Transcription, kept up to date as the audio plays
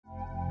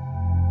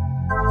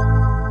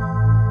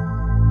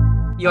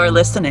You're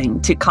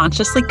listening to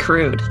Consciously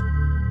Crude.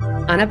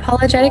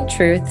 Unapologetic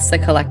truths the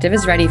collective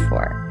is ready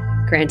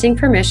for, granting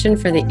permission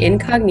for the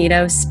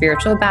incognito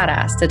spiritual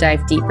badass to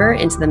dive deeper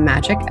into the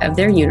magic of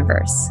their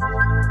universe.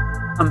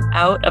 Come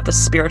out of the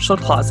spiritual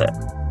closet.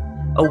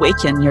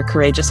 Awaken your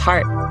courageous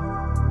heart.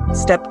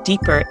 Step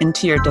deeper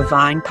into your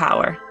divine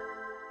power.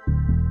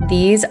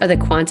 These are the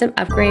quantum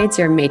upgrades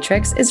your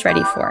matrix is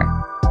ready for.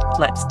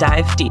 Let's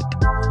dive deep.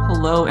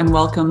 Hello and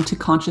welcome to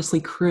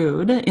Consciously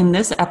Crude. In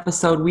this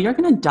episode, we are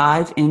going to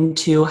dive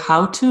into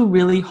how to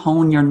really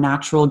hone your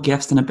natural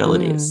gifts and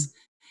abilities.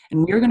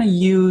 And we're going to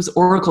use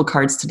oracle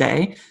cards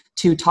today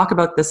to talk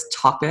about this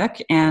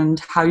topic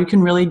and how you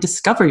can really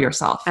discover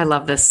yourself. I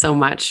love this so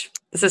much.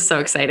 This is so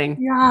exciting.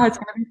 Yeah, it's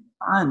going to be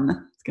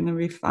fun. It's going to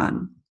be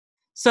fun.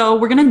 So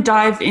we're going to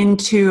dive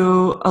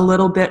into a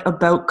little bit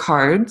about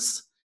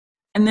cards,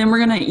 and then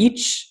we're going to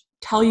each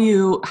tell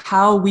you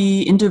how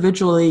we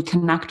individually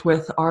connect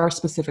with our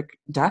specific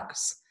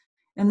decks.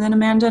 And then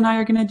Amanda and I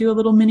are going to do a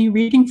little mini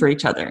reading for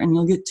each other, and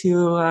you'll get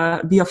to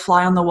be a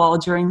fly on the wall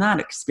during that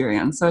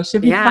experience. So it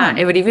should be fun.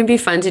 It would even be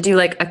fun to do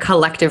like a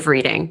collective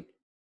reading.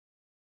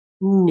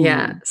 Ooh,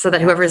 yeah, so that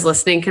whoever's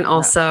listening can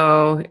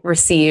also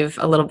receive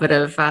a little bit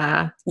of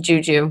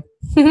juju.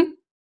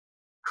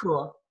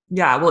 Cool.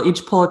 Yeah, we'll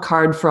each pull a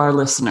card for our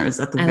listeners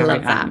at the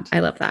very end. I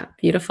love that.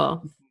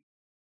 Beautiful.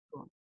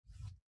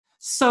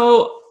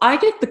 So I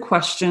get the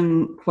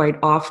question quite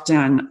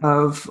often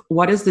of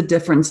what is the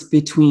difference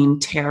between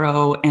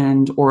tarot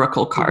and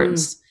oracle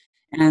cards?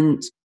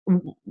 And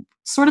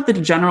sort of the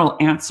general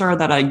answer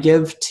that I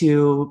give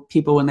to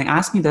people when they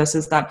ask me this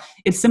is that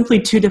it's simply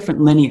two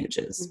different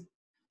lineages.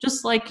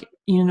 Just like,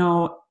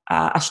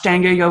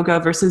 Ashtanga yoga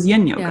versus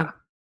yin yoga.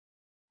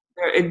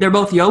 Yeah. They're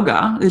both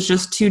yoga. It's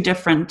just two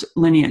different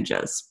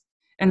lineages.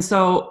 And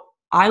so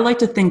I like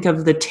to think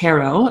of the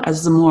tarot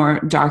as the more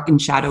dark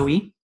and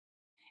shadowy.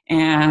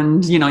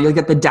 And, you'll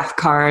get the death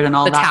card and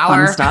all that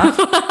tower. Fun stuff.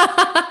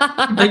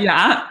 But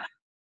yeah.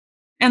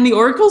 And the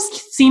oracles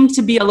seem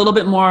to be a little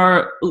bit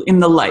more in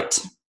the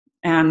light.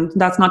 And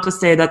that's not to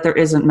say that there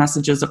isn't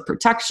messages of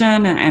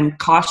protection and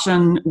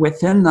caution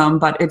within them,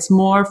 but it's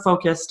more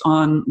focused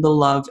on the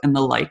love and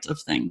the light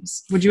of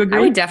things. Would you agree?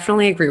 I would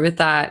definitely agree with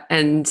that.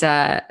 And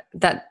tarot,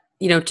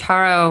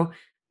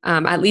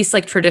 at least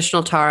like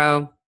traditional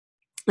tarot,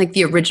 like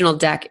the original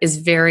deck is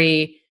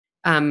very...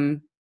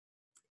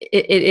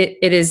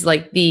 It is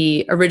like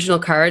the original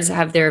cards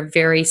have their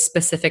very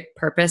specific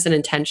purpose and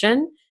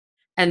intention,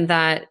 and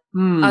that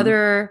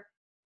other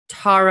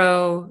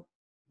tarot,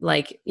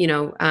 I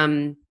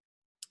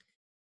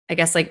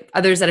guess like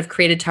others that have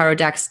created tarot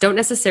decks don't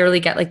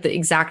necessarily get like the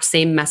exact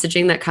same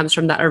messaging that comes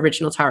from that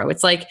original tarot.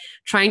 It's like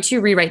trying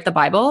to rewrite the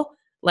Bible.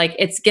 Like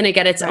it's going to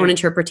get its own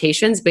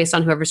interpretations based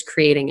on whoever's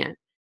creating it.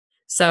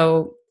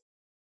 So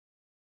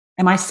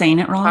am I saying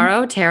it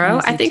wrong?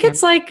 Tarot. I think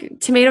it's like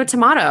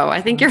tomato.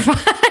 I think you're fine.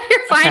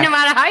 You're fine no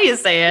matter how you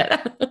say it.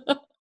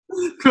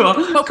 Cool.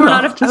 Hope we're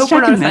not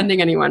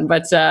offending anyone,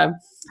 but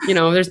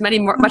there's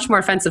much more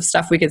offensive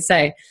stuff we could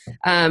say.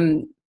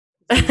 So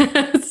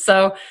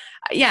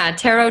yeah,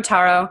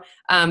 tarot.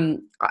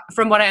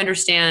 From what I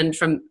understand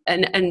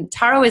and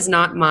tarot is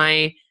not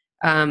my,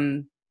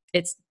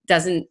 it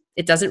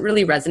doesn't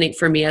really resonate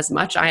for me as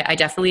much. I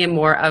definitely am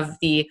more of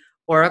the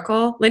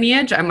oracle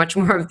lineage. I'm much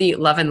more of the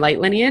love and light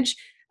lineage.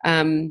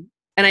 And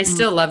I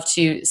still love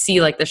to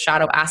see like the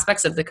shadow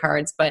aspects of the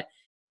cards, but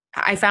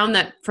I found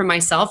that for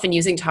myself in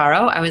using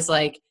tarot, I was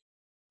like,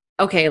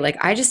 okay, like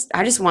I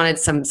just wanted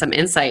some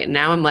insight. And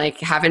now I'm like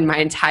having my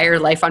entire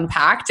life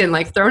unpacked and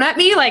like thrown at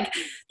me. Like,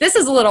 this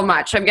is a little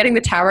much. I'm getting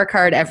the Tower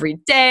card every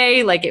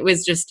day. Like it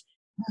was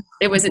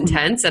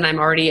intense, and I'm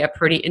already a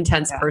pretty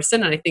intense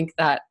person. And I think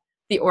that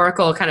the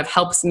oracle kind of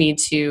helps me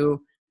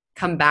to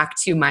come back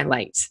to my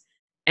light.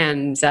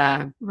 And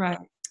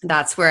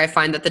that's where I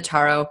find that the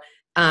tarot,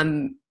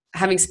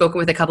 having spoken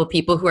with a couple of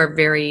people who are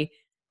very,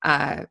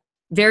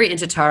 very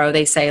into tarot,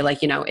 they say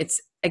like,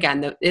 it's,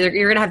 again, you're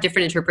going to have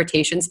different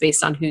interpretations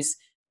based on who's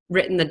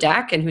written the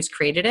deck and who's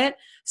created it.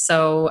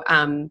 So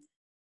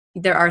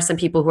there are some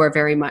people who are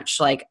very much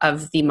like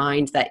of the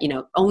mind that,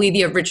 only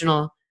the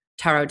original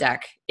tarot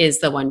deck is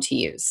the one to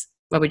use.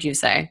 What would you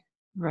say?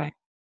 Right.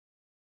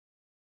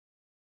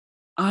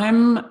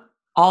 I'm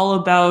all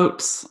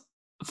about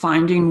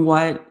finding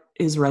what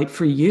is right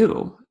for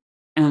you.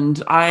 And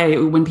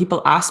when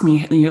people ask me,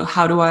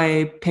 how do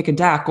I pick a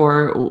deck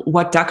or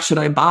what deck should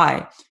I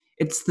buy?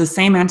 It's the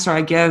same answer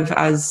I give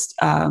as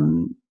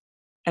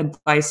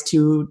advice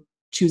to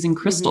choosing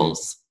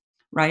crystals,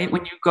 right?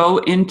 When you go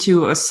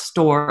into a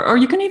store, or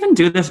you can even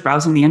do this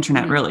browsing the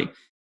internet, really.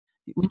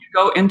 When you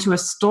go into a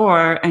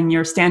store and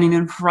you're standing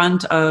in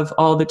front of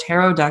all the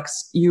tarot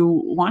decks,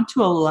 you want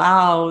to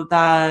allow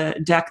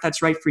the deck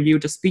that's right for you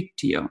to speak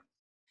to you.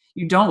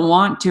 You don't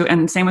want to,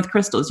 and same with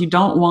crystals, you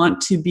don't want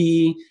to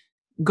be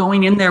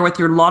going in there with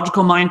your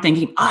logical mind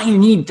thinking, I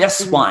need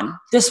this one.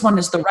 This one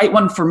is the right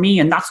one for me,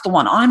 and that's the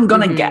one I'm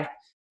going to get.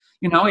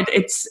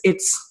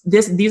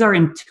 These are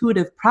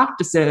intuitive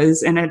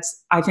practices, and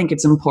I think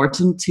it's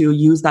important to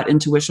use that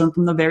intuition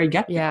from the very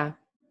get-go. Yeah.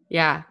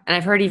 Yeah. And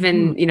I've heard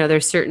even,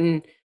 there's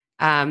certain,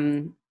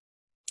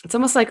 it's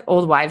almost like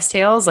old wives'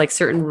 tales, like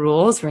certain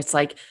rules where it's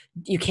like,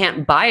 you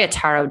can't buy a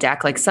tarot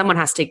deck. Like someone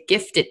has to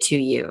gift it to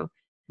you.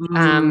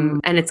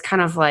 And it's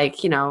kind of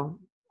like,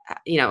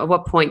 at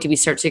what point do we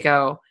start to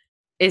go,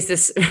 is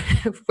this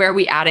where are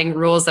we adding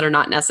rules that are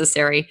not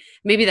necessary?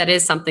 Maybe that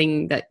is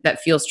something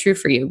that feels true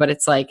for you, but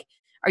it's like,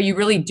 are you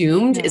really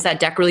doomed? Yeah. Is that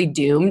deck really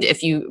doomed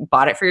if you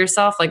bought it for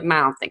yourself? Like, I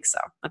don't think so.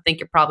 I think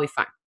you're probably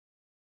fine.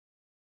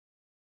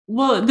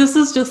 Well, this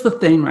is just the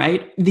thing,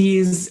 right?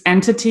 These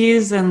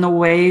entities and the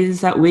ways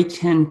that we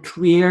can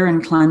clear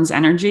and cleanse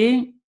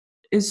energy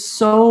is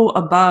so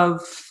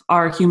above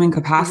our human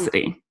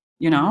capacity,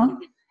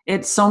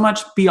 It's so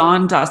much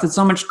beyond us. It's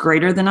so much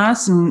greater than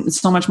us, and it's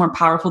so much more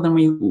powerful than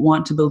we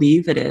want to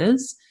believe it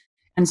is.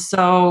 And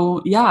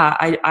so, yeah,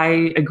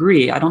 I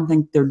agree. I don't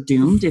think they're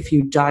doomed if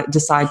you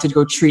decide to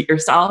go treat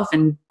yourself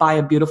and buy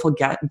a beautiful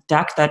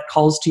deck that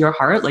calls to your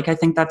heart. Like, I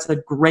think that's a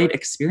great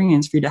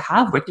experience for you to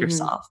have with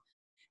yourself.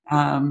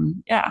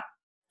 Yeah.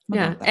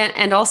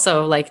 And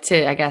also, like,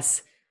 to, I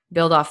guess,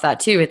 build off that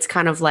too, it's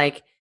kind of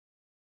like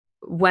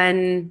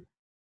when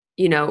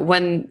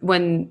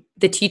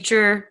the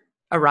teacher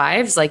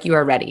arrives, like, you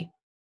are ready,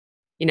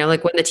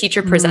 like when the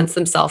teacher presents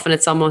themselves, and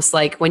it's almost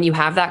like when you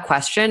have that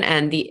question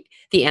and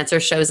the answer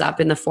shows up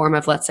in the form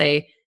of, let's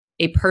say,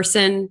 a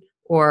person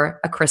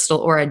or a crystal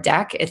or a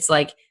deck, it's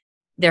like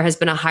there has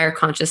been a higher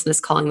consciousness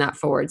calling that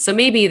forward. So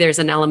maybe there's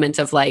an element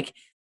of like,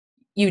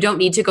 you don't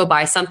need to go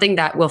buy something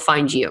that will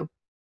find you.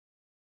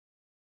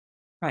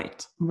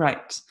 Right.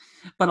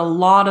 But a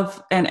lot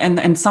of,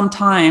 and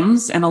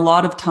sometimes, and a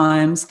lot of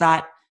times,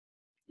 that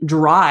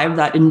drive,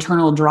 that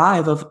internal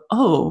drive of,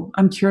 oh,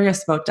 I'm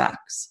curious about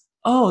decks.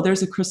 Oh,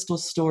 there's a crystal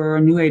store or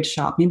a new age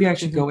shop. Maybe I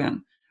should go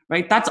in,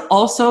 right? That's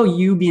also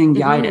you being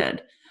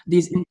guided.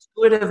 These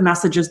intuitive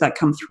messages that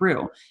come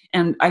through.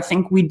 And I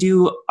think we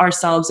do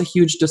ourselves a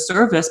huge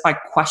disservice by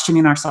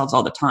questioning ourselves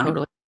all the time.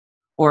 Totally.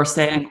 Or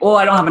saying, oh,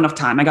 I don't have enough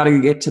time. I got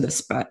to get to this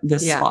spot.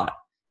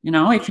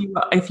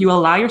 If you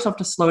allow yourself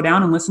to slow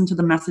down and listen to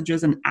the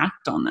messages and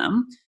act on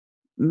them,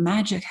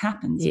 magic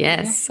happens.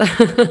 Yes.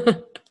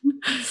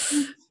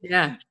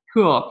 Yeah.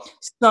 Cool.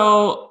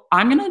 So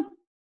I'm going to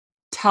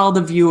tell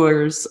the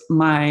viewers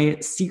my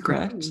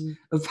secret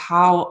of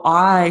how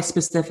I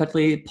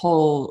specifically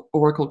pull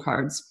oracle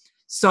cards.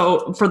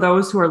 So for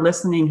those who are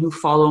listening who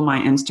follow my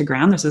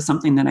Instagram, this is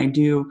something that I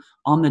do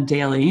on the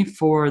daily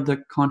for the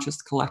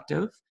Conscious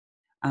Collective,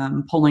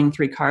 pulling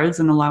 3 cards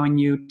and allowing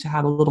you to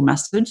have a little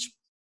message.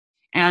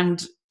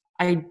 And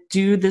I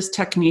do this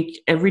technique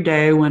every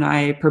day when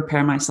I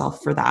prepare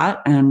myself for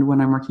that, and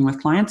when I'm working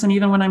with clients, and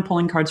even when I'm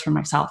pulling cards for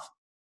myself.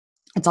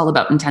 It's all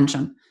about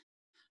intention.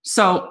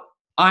 So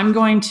I'm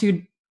going to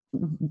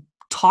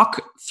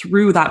talk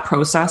through that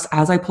process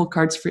as I pull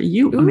cards for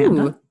you,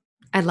 Amanda. Ooh,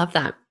 I love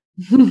that.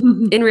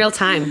 In real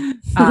time.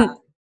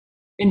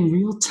 In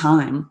real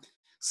time.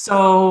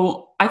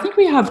 So I think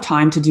we have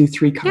time to do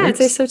 3 cards. Yeah, I'd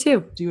say so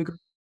too. Do you agree?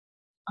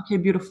 Okay,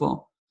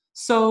 beautiful.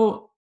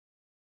 So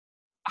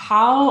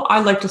how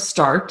I like to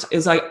start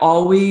is I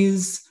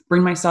always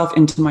bring myself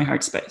into my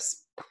heart space.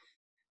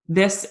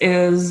 This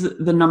is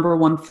the number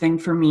one thing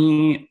for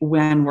me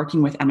when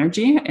working with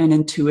energy and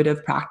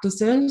intuitive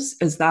practices,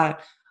 is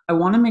that I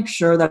want to make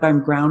sure that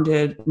I'm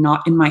grounded,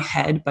 not in my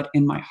head, but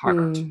in my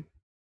heart.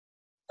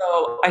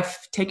 So I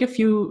take a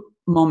few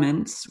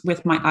moments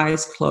with my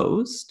eyes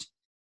closed,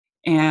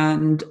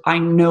 and I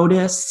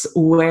notice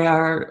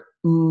where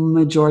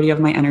majority of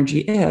my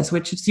energy is,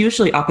 which is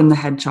usually up in the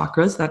head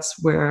chakras.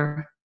 That's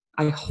where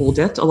I hold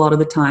it a lot of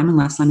the time,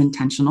 unless I'm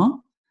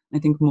intentional. I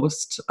think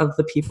most of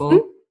the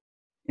people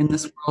in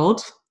this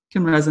world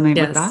can resonate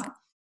with that.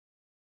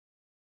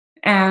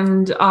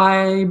 And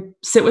I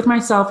sit with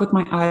myself with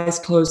my eyes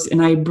closed,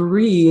 and I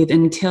breathe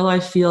until I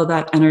feel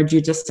that energy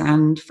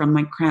descend from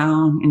my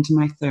crown into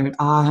my third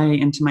eye,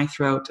 into my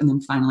throat, and then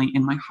finally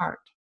in my heart.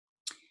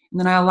 And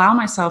then I allow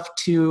myself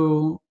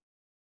to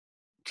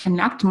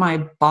connect my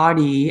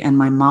body and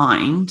my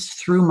mind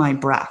through my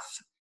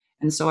breath.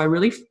 And so I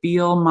really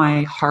feel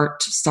my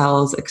heart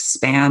cells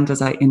expand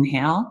as I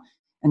inhale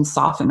and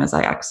soften as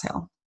I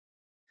exhale.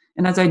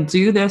 And as I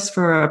do this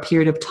for a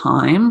period of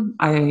time,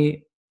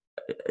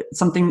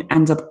 something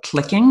ends up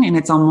clicking, and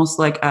it's almost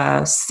like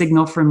a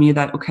signal for me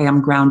that, okay,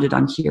 I'm grounded,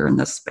 I'm here in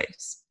this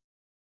space.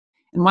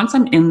 And once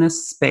I'm in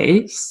this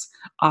space,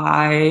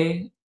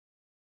 I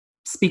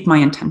speak my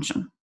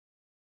intention.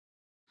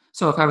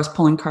 So if I was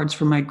pulling cards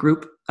for my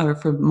group or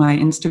for my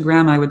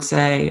Instagram, I would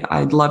say,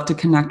 I'd love to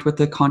connect with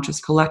the Conscious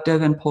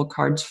Collective and pull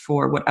cards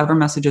for whatever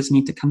messages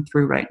need to come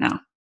through right now.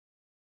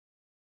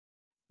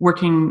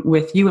 Working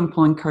with you and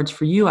pulling cards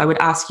for you, I would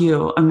ask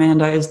you,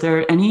 Amanda, is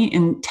there any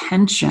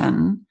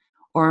intention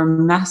or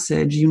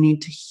message you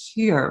need to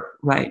hear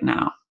right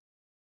now?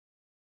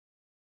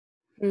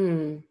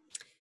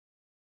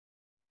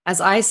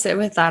 As I sit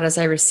with that, as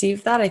I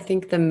receive that, I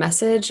think the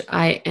message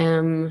I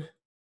am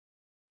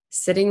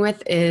sitting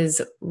with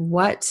is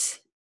what?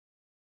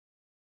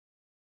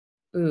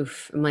 I'm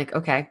like,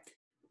 okay,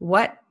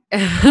 what?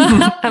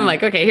 I'm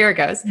like, okay, here it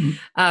goes.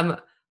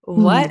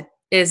 what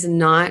is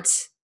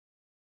not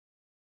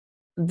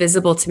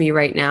visible to me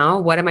right now?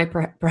 What am I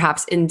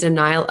perhaps in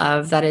denial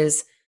of that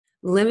is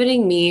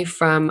limiting me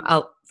from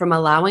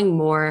allowing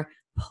more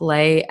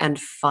play and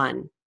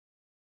fun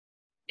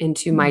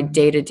into my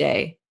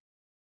day-to-day?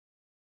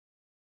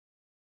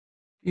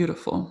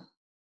 Beautiful.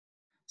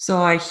 So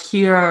I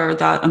hear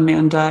that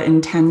Amanda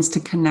intends to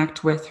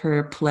connect with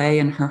her play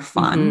and her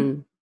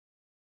fun,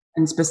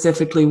 and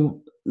specifically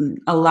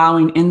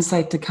allowing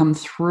insight to come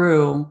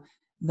through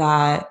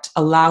that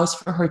allows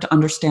for her to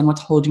understand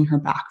what's holding her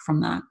back from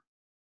that.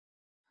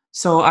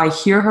 So I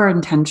hear her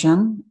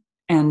intention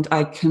and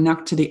I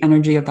connect to the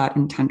energy of that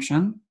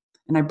intention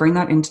and I bring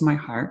that into my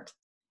heart.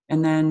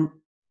 And then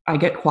I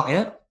get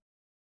quiet.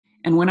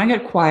 And when I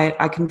get quiet,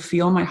 I can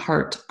feel my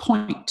heart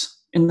point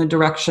in the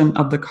direction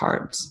of the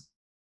cards.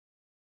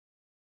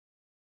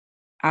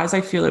 As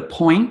I feel it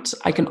point,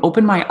 I can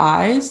open my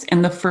eyes,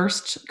 and the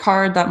first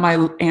card that my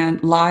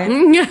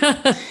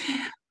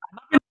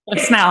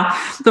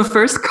the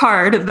first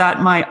card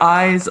that my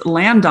eyes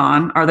land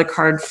on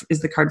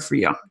is the card for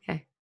you.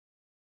 Okay.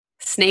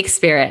 Snake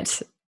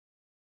Spirit.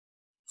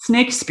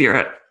 Snake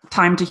Spirit,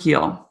 time to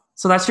heal.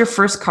 So that's your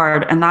first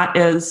card, and that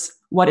is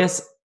what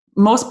is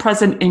most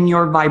present in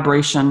your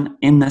vibration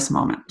in this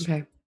moment.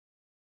 Okay.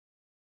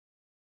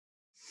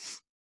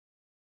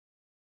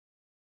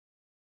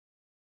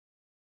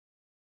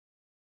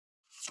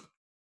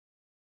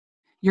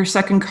 Your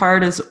second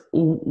card is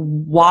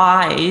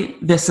why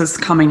this is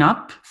coming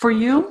up for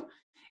you.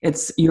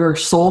 It's your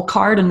soul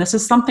card, and this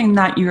is something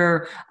that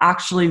you're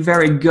actually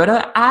very good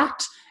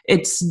at.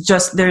 It's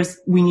just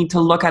we need to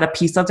look at a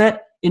piece of it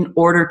in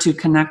order to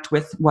connect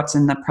with what's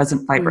in the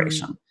present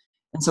vibration.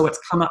 And so what's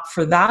come up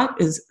for that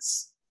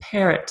is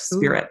Parrot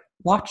Spirit.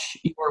 Watch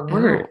your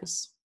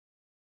words.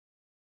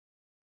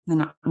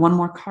 Then one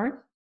more card.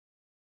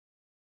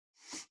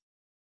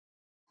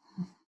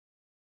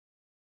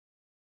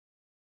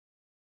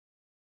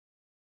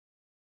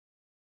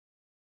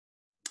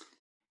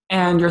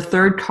 And your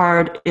third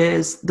card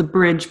is the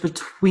bridge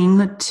between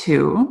the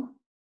two,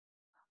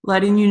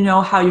 letting you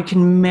know how you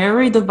can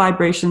marry the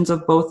vibrations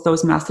of both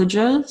those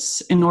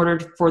messages in order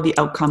for the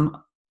outcome,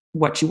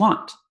 what you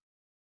want.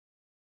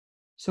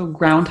 So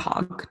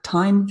groundhog,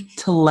 time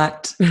to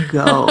let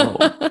go.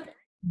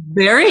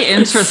 Very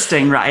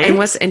interesting, right? And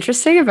what's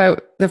interesting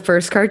about the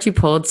first card you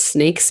pulled,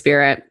 Snake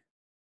Spirit,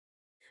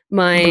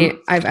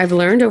 I've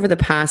learned over the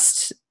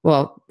past,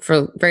 for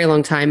a very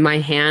long time, my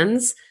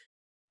hands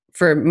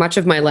for much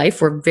of my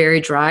life were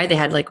very dry. They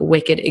had like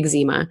wicked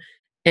eczema.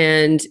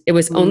 And it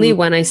was only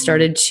when I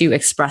started to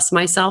express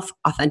myself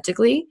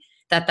authentically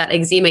that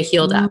eczema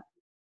healed up.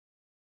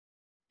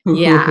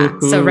 Yeah.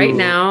 So right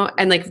now,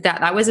 and like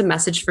that was a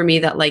message for me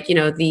that like,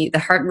 the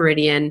heart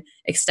meridian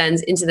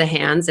extends into the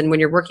hands. And when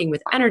you're working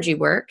with energy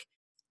work,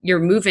 you're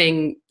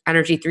moving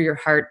energy through your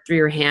heart, through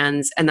your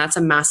hands. And that's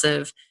a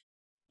massive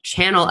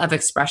channel of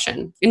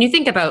expression. And you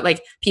think about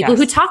like people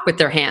who talk with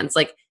their hands,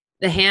 like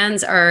the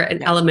hands are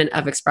an element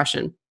of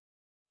expression.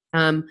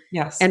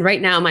 Yes. And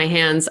right now my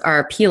hands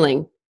are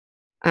peeling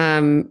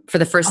for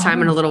the first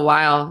time in a little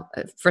while,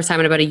 first time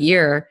in about a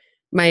year.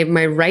 My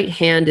right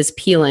hand is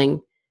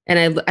peeling.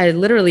 And I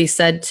literally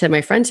said to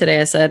my friend today,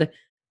 I said,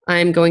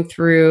 I'm going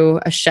through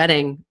a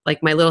shedding.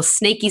 Like my little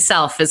snaky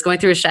self is going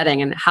through a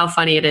shedding. And how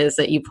funny it is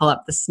that you pull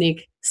up the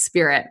Snake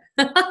Spirit.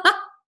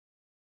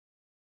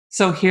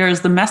 So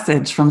here's the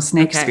message from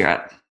Snake Spirit.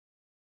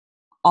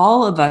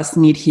 All of us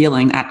need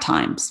healing at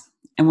times.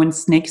 And when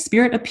Snake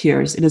Spirit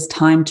appears, it is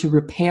time to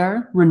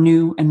repair,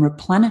 renew, and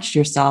replenish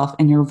yourself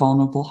in your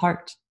vulnerable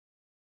heart.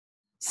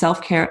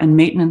 Self-care and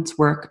maintenance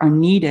work are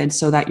needed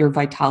so that your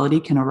vitality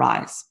can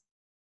arise.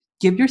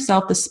 Give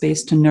yourself the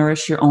space to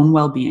nourish your own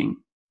well-being.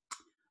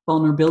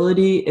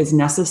 Vulnerability is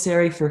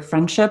necessary for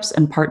friendships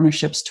and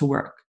partnerships to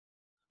work,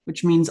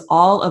 which means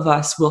all of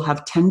us will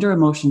have tender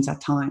emotions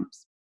at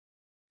times.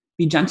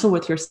 Be gentle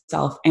with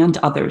yourself and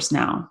others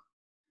now.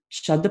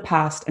 Shed the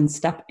past and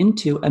step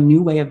into a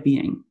new way of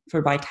being,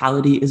 for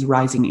vitality is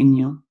rising in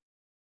you.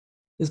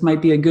 This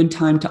might be a good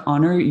time to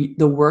honor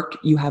the work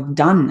you have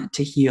done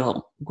to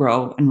heal,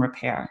 grow, and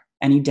repair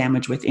any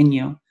damage within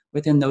you,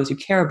 within those you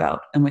care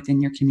about, and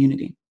within your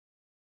community.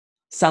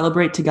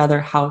 Celebrate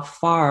together how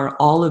far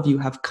all of you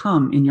have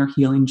come in your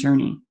healing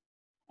journey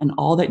and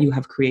all that you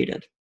have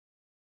created.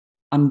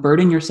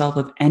 Unburden yourself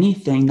of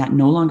anything that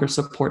no longer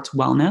supports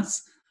wellness,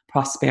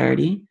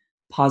 prosperity,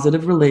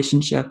 positive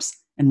relationships,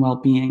 and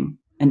well-being,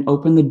 and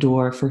open the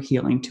door for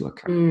healing to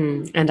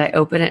occur. And I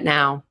open it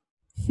now.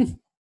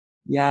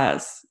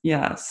 Yes.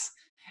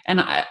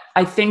 And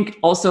I think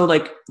also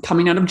like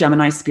coming out of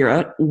Gemini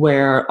Spirit,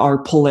 where our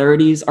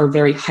polarities are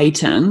very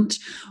heightened,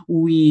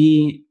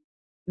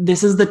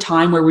 this is the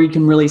time where we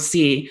can really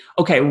see,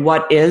 okay,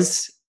 what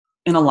is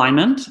in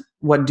alignment?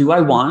 What do I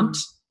want?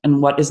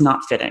 And what is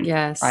not fitting?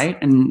 Yes. Right?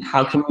 And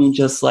how can we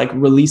just like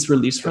release?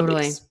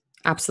 Totally.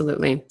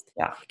 Absolutely.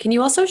 Yeah. Can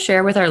you also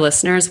share with our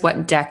listeners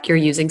what deck you're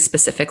using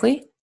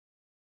specifically?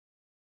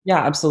 Yeah,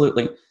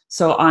 absolutely.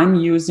 So I'm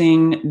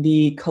using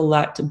the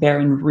Colette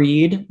Baron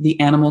Reed, the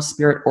Animal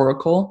Spirit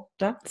Oracle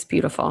deck. It's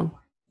beautiful.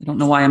 I don't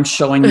know why I'm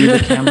showing you the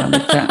camera.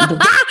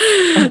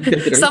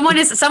 Someone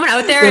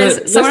out there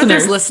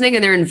is listening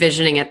and they're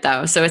envisioning it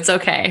though, so it's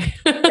okay.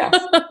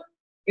 Yes.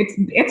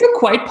 It's a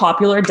quite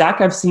popular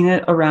deck. I've seen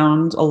it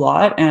around a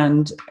lot,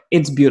 and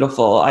it's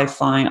beautiful. I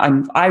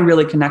find I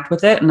really connect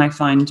with it, and I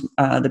find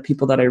the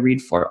people that I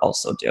read for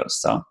also do.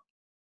 So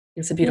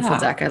it's a beautiful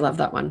deck. I love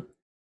that one.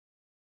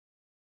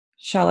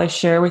 Shall I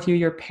share with you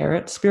your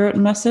parrot spirit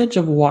message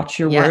of watch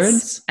your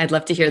words? I'd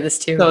love to hear this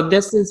too. So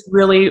this is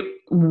really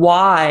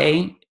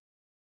why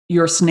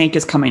your snake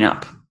is coming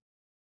up.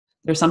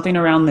 There's something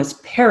around this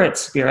parrot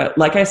spirit.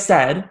 Like I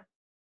said,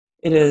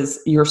 it is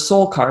your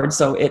soul card.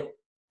 So it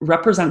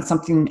represents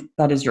something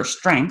that is your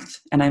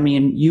strength. And I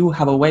mean, you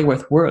have a way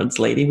with words,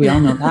 lady. We all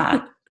know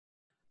that.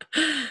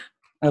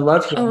 I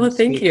love you. Oh, well,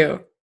 thank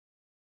you.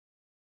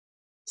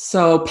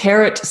 So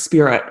parrot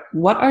spirit,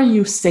 what are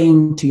you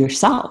saying to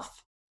yourself?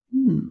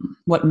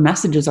 What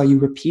messages are you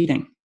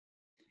repeating?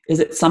 Is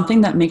it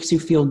something that makes you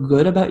feel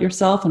good about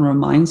yourself and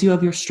reminds you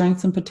of your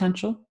strengths and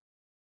potential?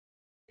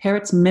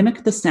 Parrots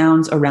mimic the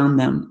sounds around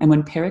them, and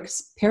when parrot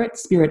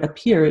spirit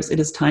appears, it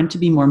is time to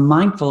be more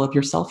mindful of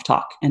your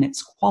self-talk and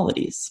its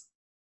qualities.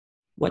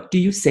 What do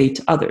you say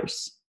to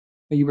others?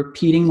 Are you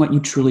repeating what you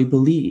truly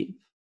believe?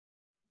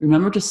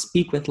 Remember to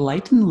speak with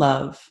light and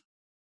love.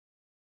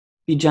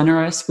 Be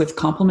generous with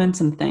compliments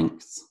and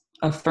thanks,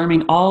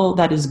 affirming all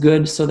that is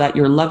good so that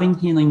your loving,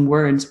 healing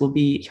words will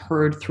be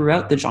heard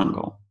throughout the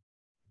jungle,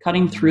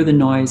 cutting through the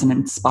noise and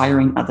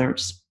inspiring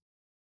others.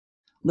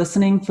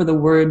 Listening for the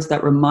words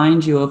that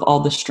remind you of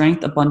all the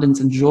strength, abundance,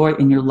 and joy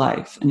in your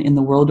life and in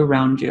the world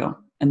around you,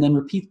 and then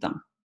repeat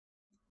them,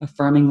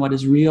 affirming what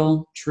is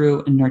real,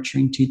 true, and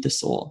nurturing to the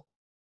soul.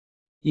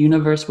 The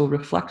universe will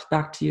reflect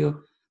back to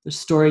you the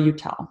story you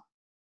tell.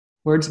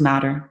 Words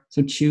matter,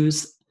 so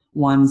choose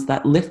ones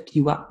that lift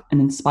you up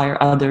and inspire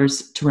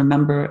others to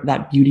remember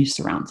that beauty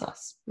surrounds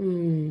us.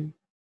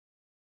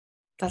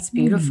 That's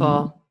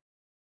beautiful.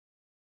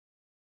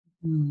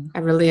 I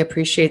really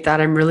appreciate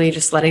that. I'm really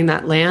just letting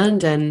that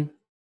land. And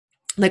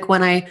like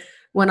when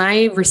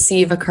I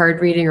receive a card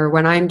reading or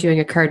when I'm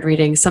doing a card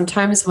reading,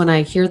 sometimes when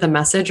I hear the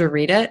message or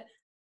read it,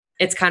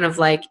 it's kind of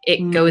like it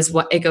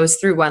goes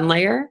through one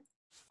layer,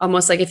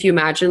 almost like if you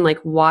imagine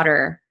like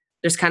water,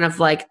 there's kind of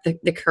like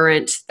the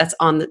current that's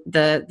on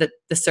the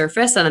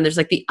surface, and then there's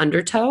like the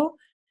undertow.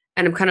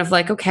 And I'm kind of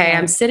like, okay,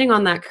 I'm sitting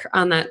on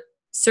that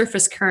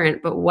surface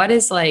current, but what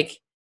is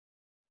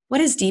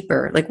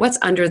deeper? Like what's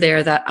under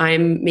there that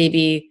I'm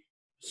maybe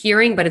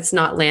hearing, but it's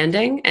not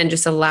landing, and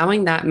just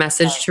allowing that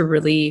message to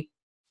really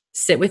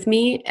sit with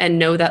me and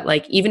know that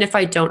like, even if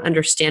I don't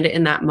understand it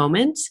in that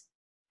moment,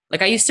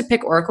 like I used to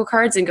pick oracle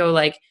cards and go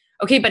like,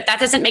 okay, but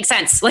that doesn't make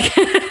sense. Like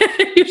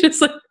you're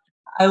just like,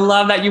 I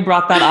love that you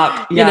brought that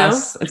up.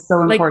 Yes, it's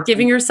so important. Like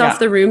giving yourself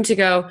the room to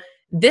go,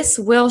 this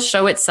will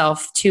show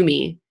itself to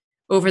me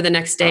over the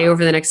next day,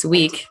 over the next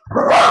week.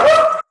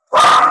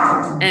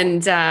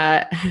 And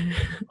that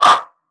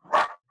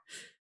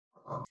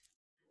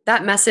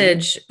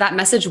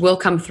message will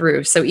come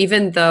through. So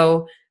even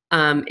though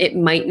it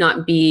might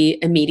not be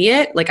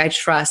immediate, like I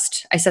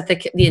set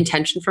the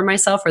intention for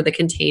myself or the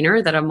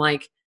container that I'm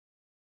like,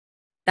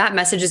 that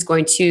message is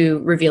going to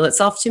reveal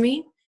itself to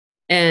me.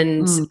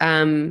 And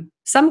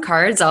some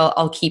cards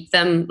I'll keep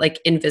them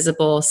like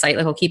invisible sight,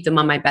 like I'll keep them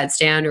on my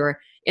bedstand or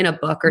in a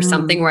book or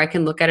something where I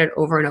can look at it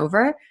over and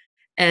over.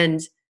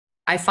 And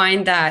I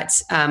find that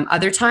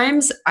other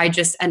times I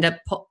just end up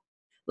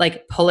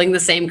pulling the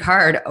same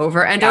card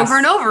over and over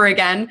and over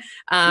again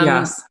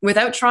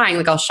without trying.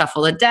 Like I'll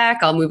shuffle a deck,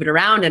 I'll move it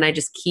around, and I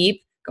just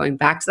keep going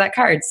back to that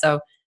card. So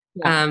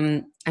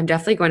I'm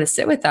definitely going to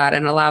sit with that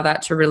and allow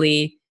that to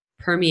really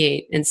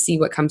permeate and see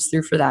what comes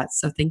through for that.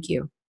 So thank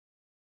you.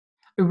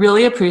 I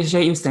really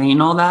appreciate you saying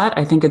all that.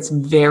 I think it's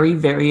very,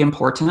 very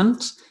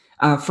important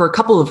for a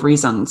couple of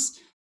reasons.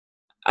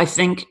 I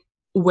think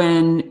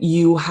when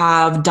you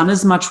have done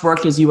as much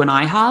work as you and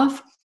I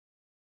have,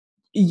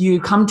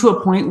 you come to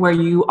a point where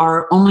you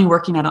are only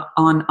working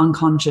on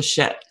unconscious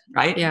shit,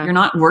 right? Yeah. You're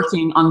not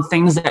working on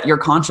things that you're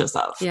conscious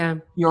of. Yeah.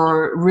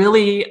 You're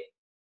really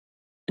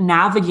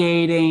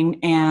navigating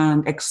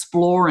and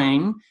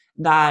exploring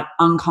that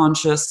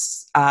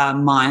unconscious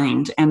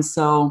mind. And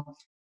so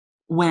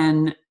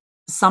when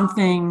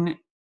something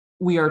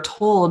we are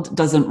told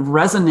doesn't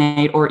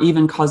resonate or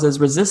even causes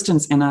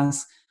resistance in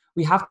us,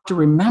 we have to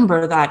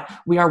remember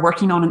that we are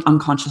working on an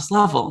unconscious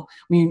level.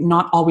 We're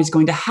not always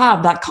going to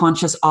have that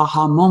conscious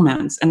aha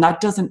moments. And that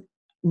doesn't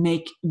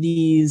make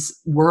these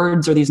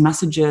words or these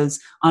messages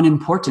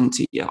unimportant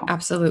to you.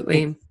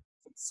 Absolutely.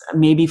 It's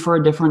maybe for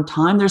a different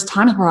time. There's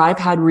times where I've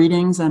had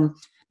readings and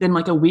then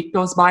like a week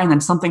goes by and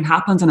then something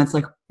happens and it's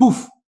like,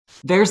 poof,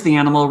 there's the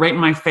animal right in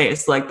my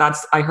face. Like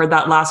I heard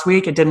that last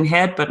week. It didn't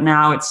hit, but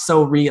now it's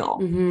so real,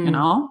 you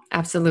know?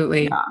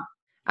 Absolutely. Yeah.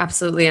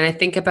 Absolutely. And I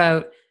think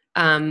about,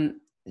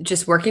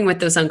 just working with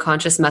those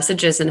unconscious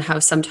messages and how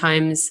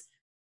sometimes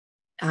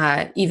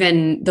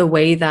even the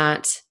way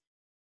that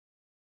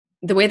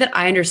the way that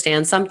I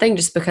understand something,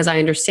 just because I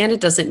understand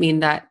it doesn't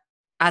mean that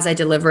as I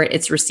deliver it,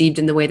 it's received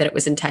in the way that it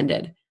was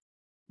intended.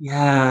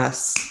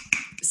 Yes.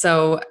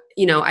 So,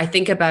 I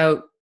think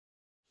about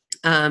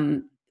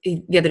the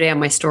other day on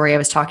my story, I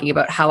was talking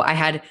about how I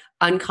had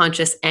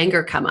unconscious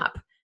anger come up.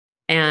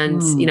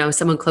 And,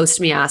 someone close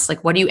to me asked,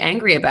 like, what are you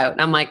angry about?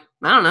 And I'm like,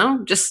 I don't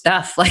know, just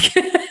stuff. Like,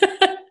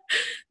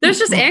 there's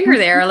just anger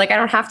there. Like, you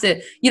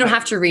don't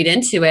have to read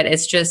into it.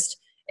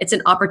 It's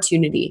an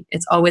opportunity.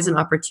 It's always an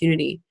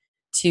opportunity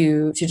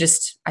to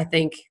just, I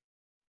think,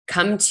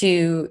 come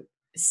to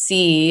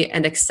see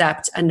and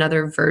accept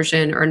another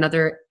version or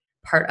another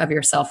part of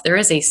yourself. There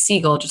is a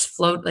seagull just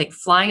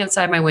flying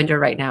outside my window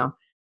right now.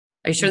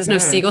 Are you sure there's no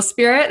seagull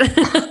spirit?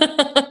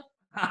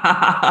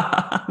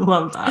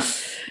 Love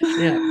that.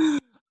 Yeah.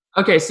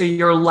 Okay, so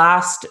your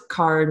last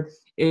card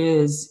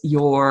is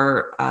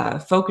your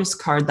focus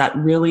card that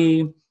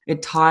really,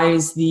 it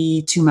ties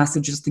the two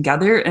messages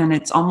together, and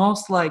it's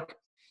almost like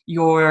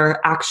your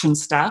action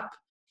step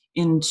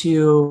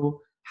into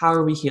how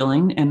are we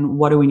healing and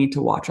what do we need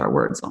to watch our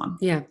words on.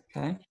 Yeah.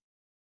 Okay.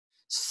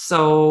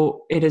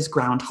 So it is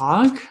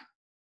Groundhog,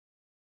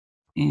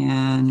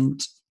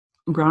 and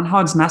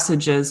Groundhog's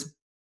message is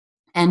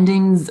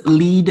endings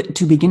lead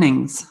to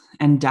beginnings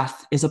and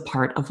death is a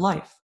part of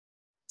life.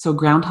 So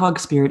Groundhog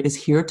Spirit is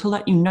here to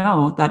let you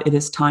know that it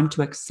is time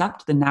to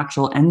accept the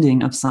natural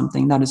ending of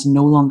something that is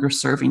no longer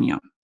serving you.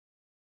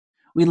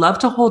 We love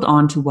to hold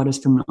on to what is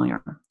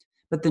familiar,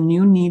 but the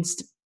new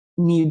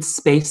needs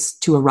space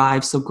to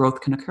arrive so growth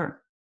can occur.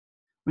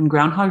 When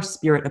Groundhog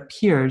Spirit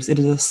appears, it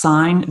is a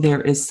sign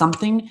there is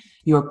something,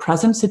 your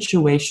present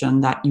situation,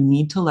 that you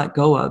need to let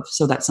go of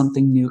so that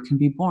something new can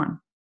be born,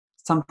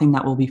 something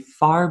that will be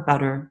far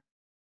better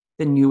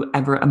than you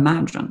ever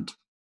imagined.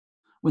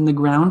 When the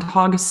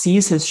groundhog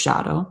sees his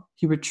shadow,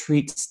 he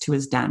retreats to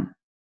his den.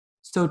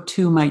 So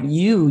too might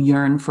you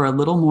yearn for a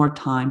little more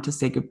time to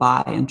say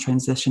goodbye and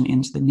transition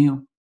into the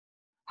new.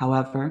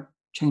 However,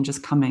 change is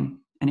coming,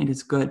 and it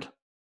is good.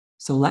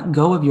 So let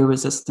go of your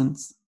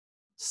resistance.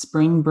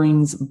 Spring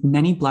brings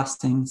many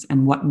blessings,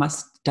 and what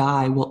must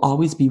die will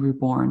always be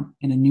reborn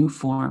in a new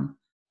form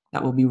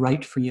that will be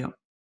right for you.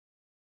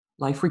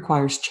 Life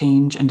requires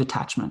change and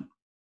detachment.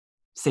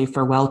 Say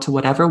farewell to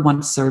whatever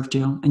once served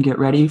you and get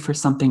ready for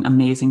something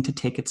amazing to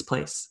take its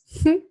place.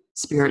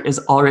 Spirit is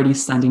already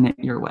sending it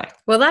your way.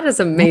 Well, that is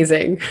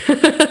amazing.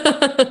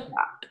 Yeah,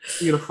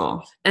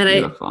 beautiful. And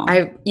beautiful.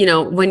 I,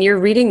 when you're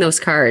reading those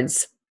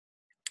cards,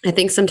 I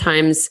think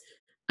sometimes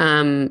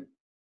there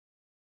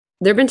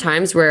have been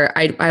times where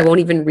I won't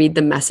even read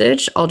the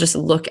message. I'll just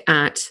look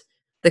at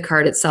the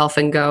card itself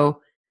and go,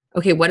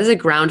 okay, what does a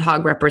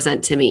groundhog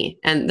represent to me?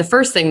 And the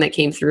first thing that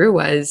came through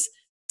was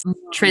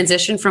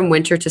transition from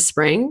winter to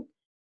spring.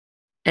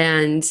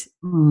 And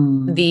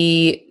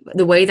the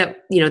way that,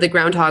 the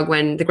groundhog,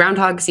 when the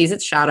groundhog sees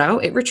its shadow,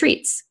 it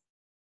retreats.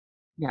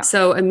 Yeah.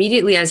 So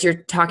immediately, as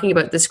you're talking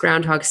about this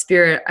groundhog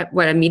spirit,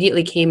 what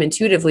immediately came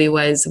intuitively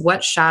was,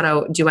 what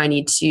shadow do I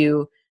need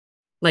to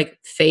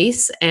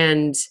face,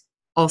 and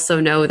also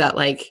know that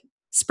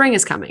spring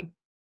is coming,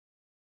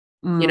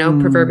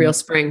 proverbial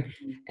spring.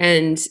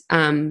 And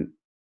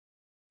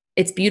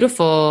it's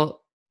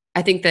beautiful.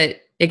 I think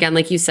that, again,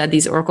 like you said,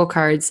 these oracle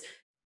cards,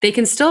 they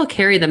can still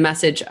carry the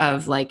message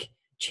of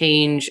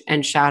change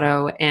and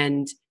shadow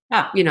and,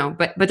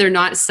 but they're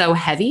not so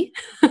heavy.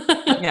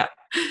 Yeah.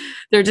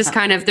 They're just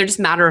they're just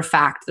matter of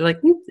fact. They're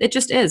it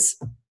just is.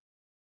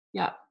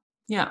 Yeah.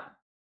 Yeah.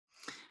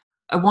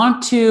 I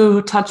want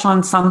to touch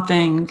on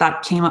something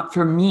that came up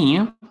for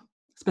me,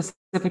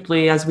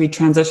 specifically as we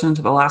transition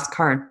to the last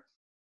card.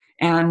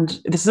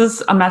 And this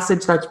is a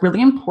message that's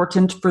really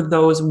important for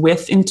those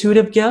with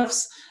intuitive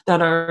gifts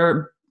that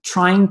are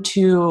trying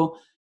to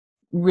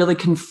really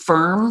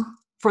confirm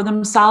for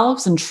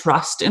themselves and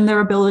trust in their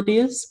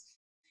abilities.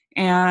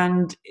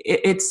 And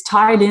it's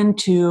tied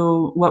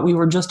into what we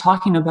were just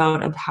talking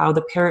about, of how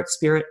the parrot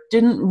spirit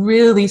didn't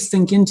really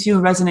sink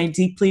into, resonate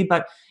deeply,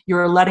 but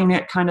you're letting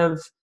it kind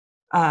of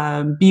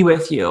be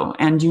with you.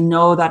 And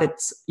that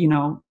it's,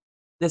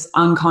 this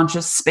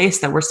unconscious space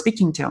that we're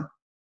speaking to.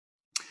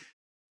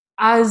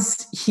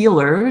 As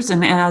healers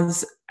and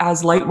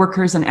as light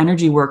workers and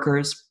energy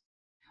workers,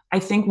 I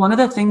think one of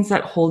the things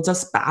that holds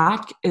us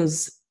back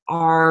is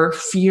our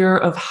fear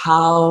of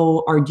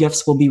how our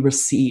gifts will be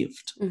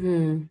received.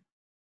 Mm-hmm.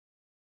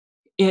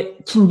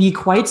 It can be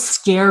quite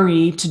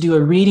scary to do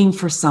a reading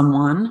for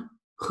someone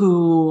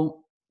who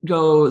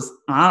goes,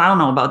 I don't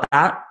know about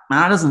that.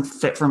 That doesn't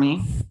fit for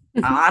me.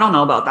 I don't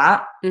know about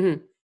that.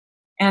 Mm-hmm.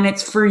 And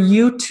it's for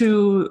you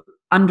to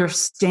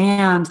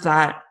understand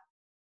that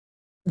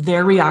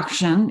their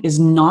reaction is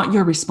not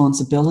your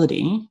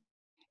responsibility.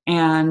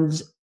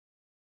 And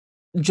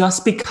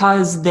just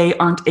because they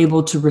aren't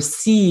able to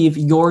receive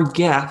your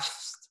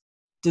gifts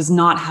does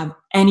not have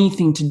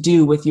anything to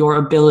do with your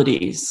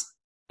abilities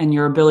and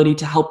your ability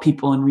to help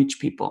people and reach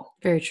people.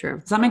 Very true.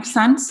 Does that make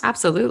sense?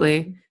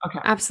 Absolutely. Okay.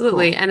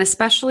 Absolutely. Cool. And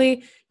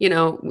especially,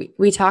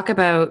 we talk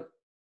about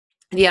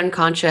the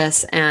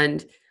unconscious,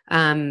 and,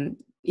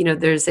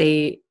 there's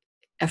a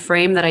a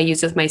frame that I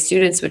use with my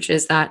students, which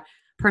is that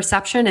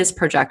perception is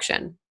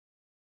projection.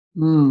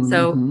 So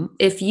Mm-hmm.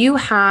 if you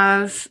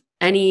have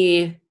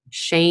any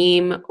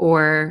shame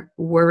or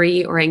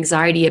worry or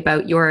anxiety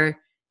about your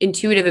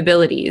intuitive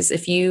abilities,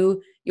 if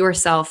you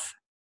yourself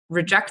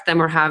reject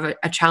them or have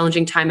a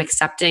challenging time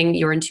accepting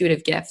your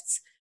intuitive gifts,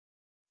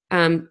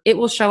 it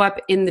will show up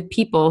in the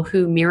people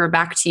who mirror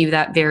back to you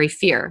that very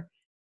fear.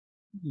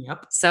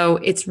 Yep. So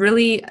it's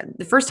really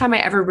the first time I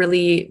ever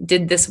really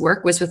did this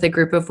work was with a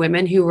group of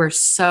women who were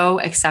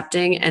so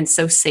accepting and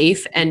so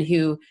safe, and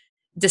who,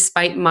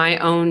 despite my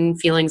own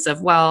feelings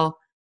of, well,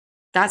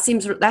 that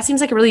seems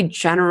like a really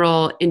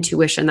general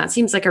intuition. That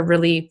seems like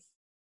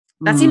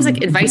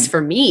advice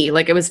for me.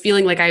 Like I was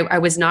feeling like I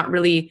was not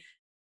really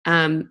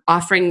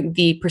offering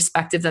the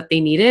perspective that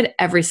they needed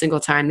every single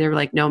time. They were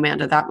like, no,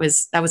 Amanda, that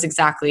was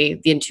exactly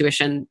the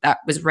intuition that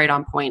was right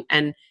on point.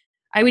 And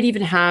I would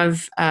even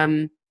have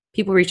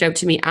people reach out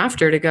to me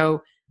after to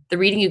go, the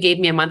reading you gave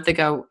me a month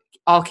ago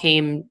all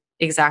came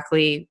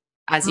exactly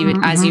as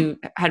you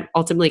had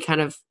ultimately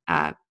kind of,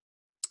 I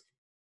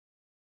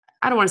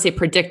don't want to say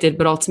predicted,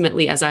 but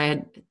ultimately as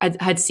I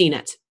had seen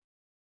it.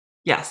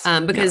 Yes.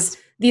 Because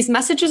these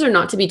messages are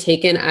not to be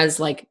taken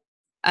as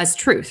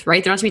truth,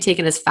 right? They're not to be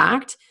taken as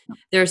fact.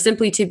 They're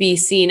simply to be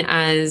seen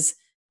as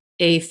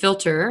a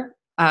filter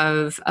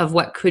of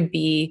what could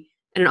be,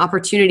 and an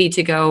opportunity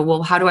to go,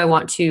 well, how do I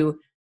want to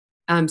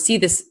see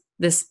this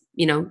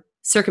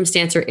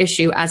circumstance or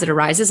issue as it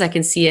arises? I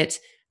can see it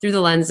through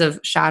the lens of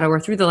shadow or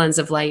through the lens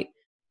of light.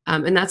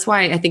 And that's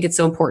why I think it's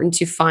so important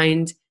to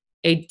find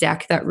a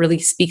deck that really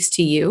speaks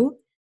to you,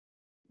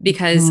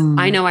 because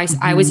I know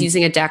I was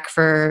using a deck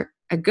for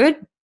a good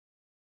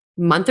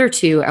month or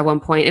two at one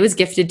point. It was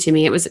gifted to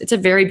me. It's a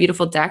very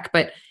beautiful deck,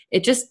 but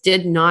it just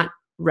did not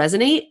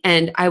resonate.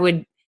 And I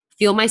would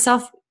feel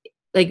myself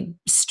like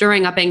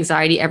stirring up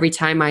anxiety every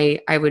time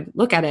I would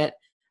look at it.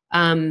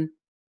 And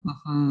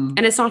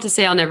it's not to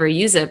say I'll never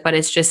use it, but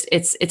it's just,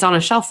 it's on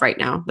a shelf right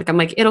now. Like I'm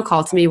like, it'll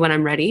call to me when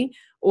I'm ready,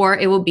 or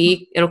it'll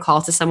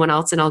call to someone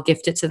else and I'll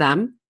gift it to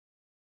them.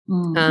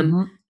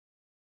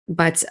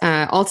 But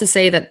all to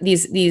say that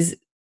these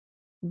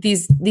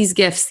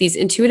gifts, these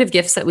intuitive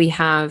gifts that we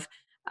have,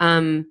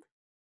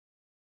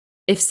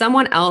 if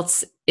someone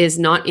else is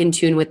not in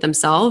tune with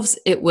themselves,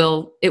 it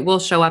will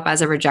show up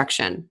as a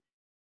rejection.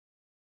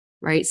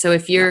 Right. So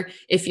if you're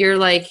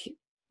like,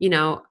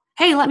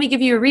 hey, let me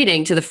give you a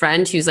reading to the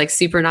friend who's like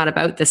super not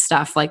about this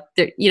stuff, like,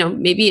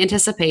 maybe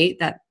anticipate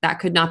that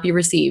could not be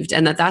received,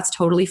 and that's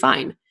totally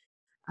fine.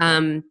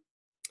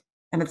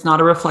 And it's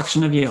not a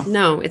reflection of you.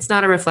 No, it's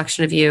not a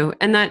reflection of you.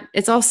 And that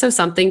it's also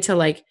something to,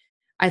 like,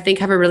 I think,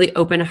 have a really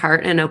open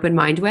heart and open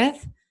mind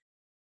with,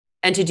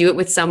 and to do it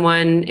with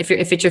someone, if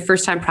it's your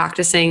first time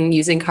practicing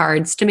using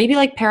cards, to maybe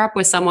like pair up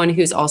with someone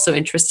who's also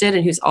interested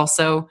and who's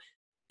also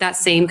that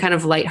same kind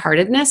of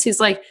lightheartedness, who's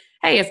like,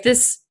 hey, if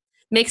this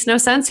makes no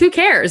sense, who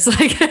cares?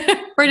 Like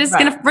we're just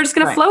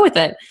gonna flow with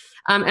it,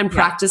 and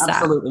practice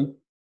absolutely. that.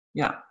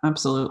 Yeah,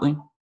 absolutely.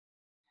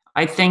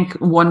 I think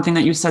one thing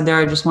that you said there,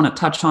 I just want to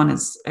touch on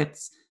is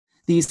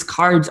these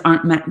cards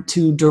aren't meant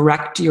to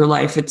direct your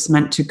life. It's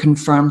meant to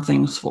confirm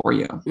things for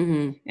you.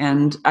 Mm-hmm.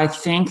 And I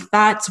think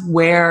that's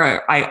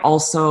where I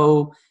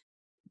also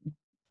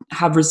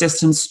have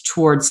resistance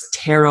towards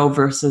tarot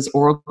versus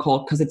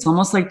oracle, because it's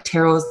almost like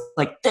tarot is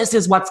like, this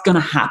is what's going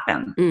to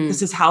happen.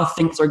 This is how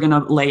things are going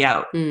to lay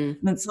out. And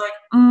it's like,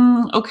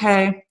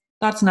 okay,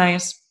 that's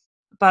nice.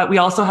 But we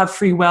also have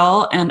free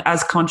will. And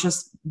as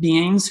conscious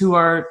beings who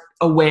are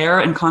aware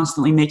and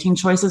constantly making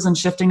choices and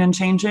shifting and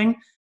changing,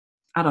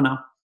 I don't know.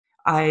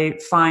 I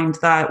find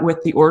that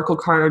with the oracle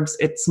cards,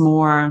 it's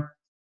more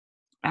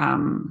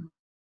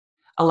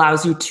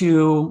allows you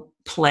to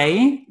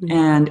play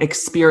and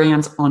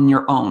experience on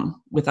your own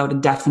without a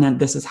definite,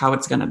 this is how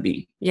it's going to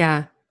be.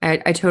 Yeah,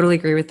 I totally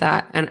agree with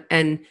that.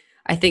 And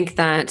I think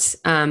that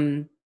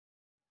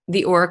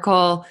the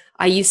oracle,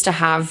 I used to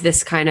have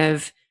this kind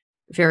of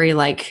very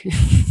like,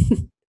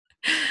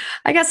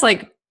 I guess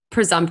like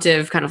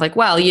presumptive kind of like,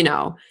 well,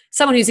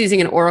 someone who's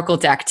using an oracle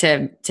deck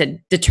to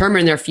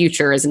determine their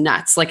future is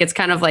nuts. Like, it's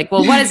kind of like,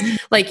 well, what is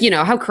like,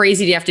 how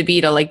crazy do you have to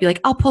be to like, be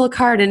like, I'll pull a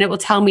card and it will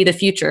tell me the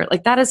future.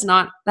 Like, that is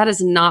not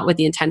what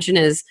the intention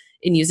is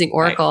in using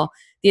oracle. Right.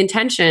 The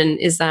intention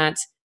is that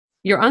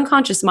your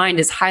unconscious mind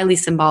is highly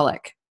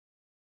symbolic,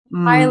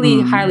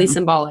 highly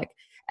symbolic.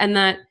 And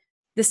that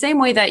the same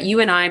way that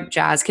you and I,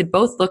 Jazz, could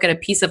both look at a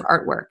piece of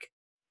artwork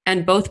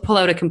and both pull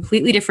out a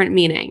completely different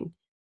meaning.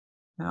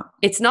 Yeah.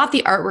 It's not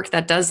the artwork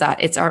that does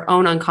that. It's our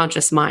own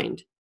unconscious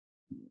mind.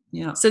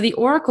 Yeah. So the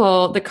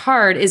oracle, the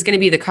card is going to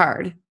be the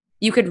card.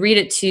 You could read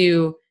it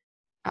to,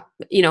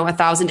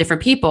 1,000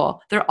 different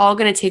people. They're all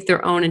going to take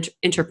their own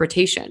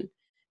interpretation,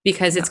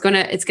 because it's going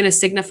to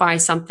signify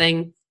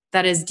something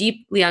that is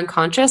deeply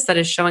unconscious, that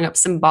is showing up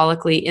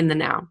symbolically in the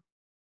now.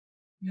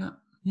 Yeah.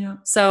 Yeah.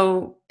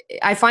 So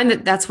I find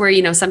that that's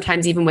where,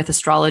 sometimes even with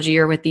astrology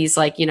or with these,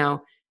 like,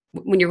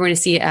 when you're going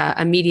to see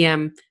a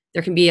medium,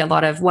 there can be a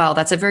lot of, well,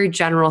 that's a very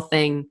general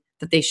thing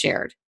that they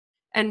shared.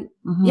 And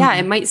yeah,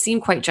 it Mhm. might seem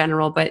quite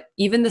general, but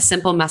even the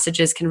simple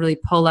messages can really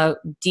pull out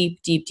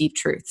deep, deep, deep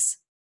truths.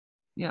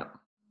 Yep.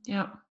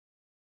 Yep.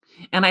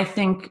 And I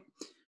think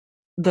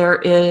there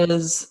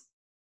is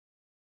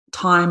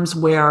times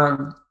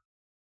where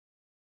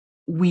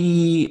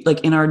we,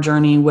 like in our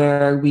journey,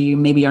 where we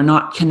maybe are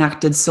not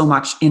connected so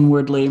much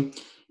inwardly,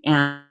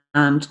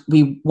 and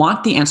we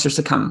want the answers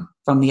to come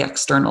from the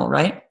external,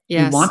 right? We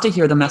want Yes. to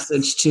hear the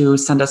message to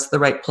send us to the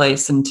right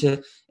place and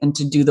to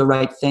do the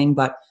right thing,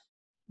 but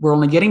we're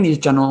only getting these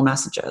general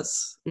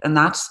messages. And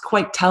that's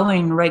quite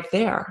telling right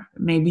there.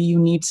 Maybe you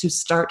need to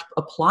start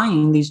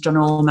applying these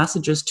general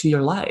messages to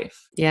your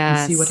life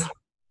and see what Yes.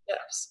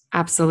 happens.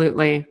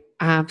 Absolutely.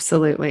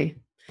 Absolutely.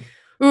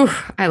 Ooh,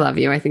 I love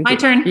you. I think My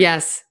turn.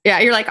 yes. Yeah.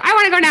 You're like, I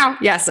want to go now.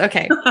 Yes.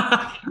 Okay.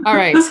 All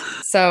right.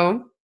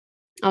 So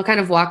I'll kind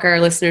of walk our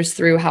listeners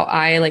through how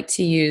I like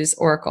to use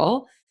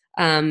Oracle.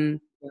 Um,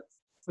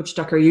 Which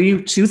deck are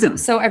you choosing?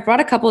 so I brought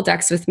a couple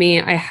decks with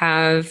me. I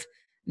have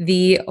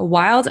the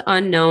Wild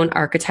Unknown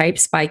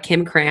Archetypes by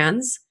Kim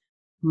Kranz,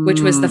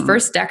 which was the Hmm.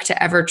 first deck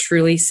to ever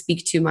truly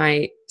speak to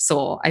my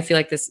soul. I feel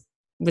like this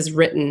was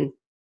written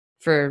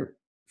for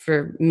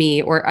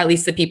me, or at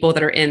least the people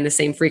that are in the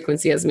same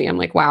frequency as me. I'm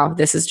like, wow,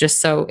 this is just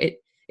so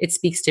it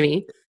speaks to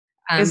me.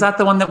 Is Um, that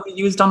the one that we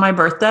used on my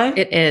birthday?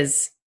 it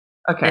is.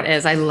 It Okay.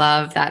 is. I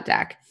love that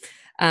deck.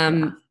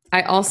 Yeah.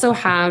 I also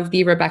have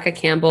the Rebecca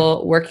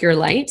Campbell Work Your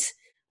Light.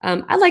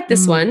 I like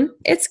this Mm. one.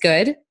 It's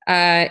good.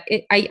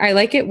 I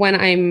like it when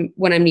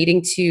I'm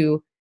needing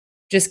to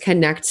just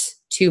connect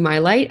to my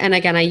light. And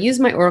again, I use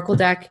my Oracle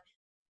deck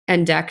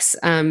and decks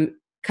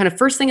kind of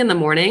first thing in the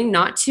morning,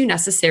 not to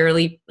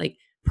necessarily like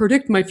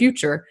predict my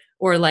future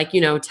or like,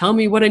 tell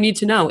me what I need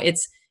to know.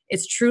 It's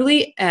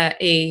truly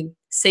a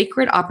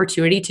sacred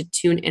opportunity to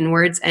tune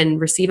inwards and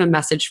receive a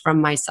message from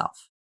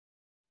myself.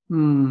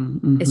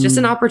 It's just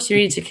an Mm-hmm.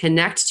 opportunity to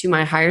connect to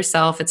my higher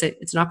self. It's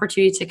an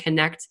opportunity to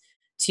connect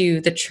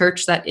to the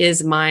church that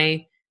is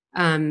my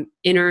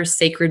inner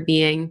sacred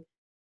being.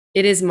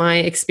 It is my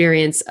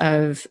experience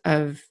of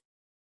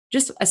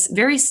just a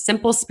very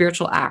simple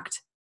spiritual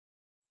act.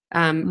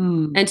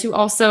 Mm. And to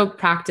also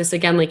practice,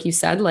 again, like you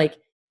said, like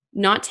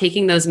not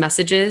taking those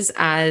messages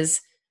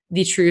as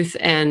the truth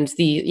and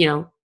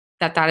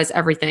that is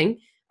everything,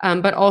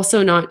 but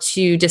also not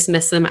to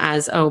dismiss them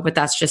as, oh, but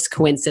that's just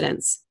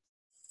coincidence.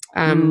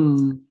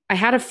 Mm. I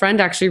had a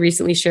friend actually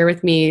recently share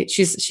with me,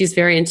 she's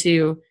very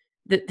into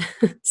the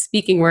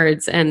speaking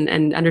words and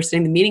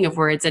understanding the meaning of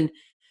words. And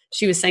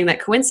she was saying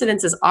that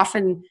coincidence is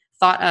often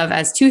thought of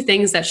as two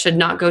things that should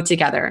not go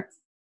together.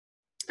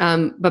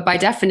 But by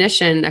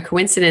definition, a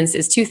coincidence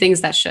is two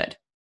things that should.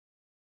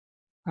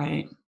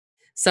 Right.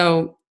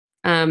 So,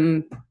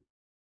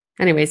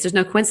 anyways, there's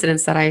no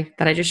coincidence that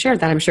I just shared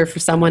that. I'm sure for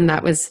someone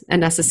that was a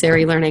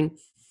necessary learning.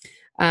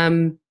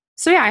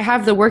 So yeah, I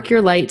have the Work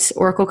Your Light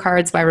Oracle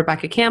cards by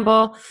Rebecca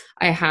Campbell.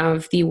 I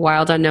have the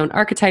Wild Unknown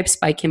Archetypes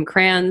by Kim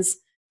Kranz.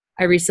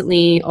 I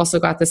recently also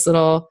got this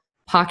little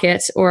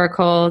pocket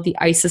oracle, the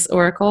Isis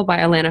Oracle by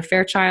Alana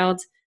Fairchild.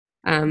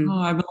 Oh,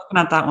 I've been looking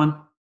at that one.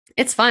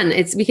 It's fun.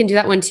 We can do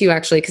that one too,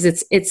 actually,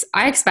 because it's.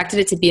 I expected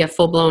it to be a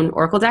full blown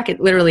oracle deck.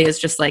 It literally is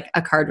just like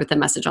a card with a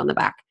message on the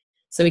back,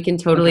 so we can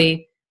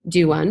totally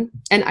do one.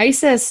 And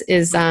Isis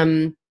is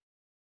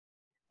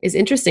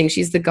interesting.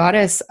 She's the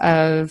goddess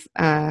of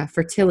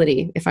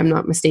fertility, if I'm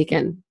not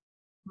mistaken,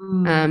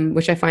 Mm.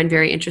 which I find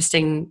very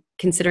interesting,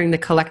 considering the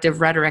collective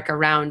rhetoric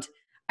around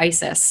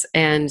Isis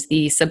and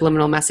the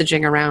subliminal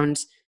messaging around,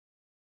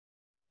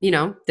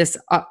 this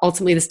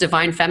ultimately this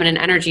divine feminine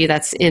energy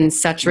that's in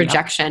such Yep.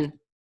 rejection.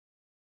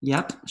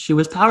 Yep. She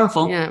was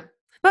powerful. Yeah.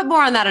 But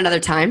more on that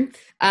another time.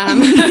 Can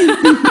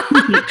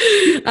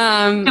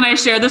I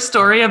share the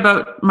story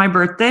about my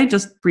birthday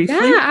just briefly?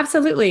 Yeah,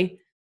 absolutely.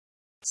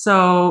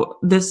 So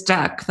this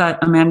deck that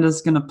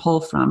Amanda's going to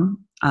pull from,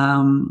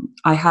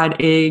 I had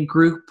a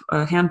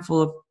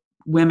handful of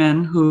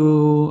women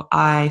who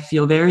I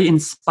feel very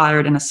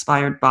inspired and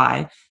aspired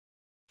by,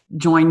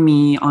 join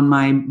me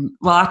on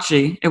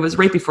actually, it was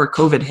right before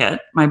COVID hit.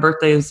 My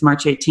birthday is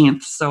March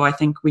 18th. So I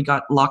think we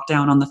got locked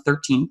down on the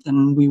 13th,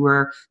 and we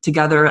were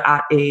together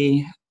at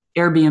a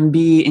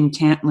Airbnb in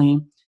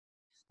Cantley,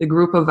 the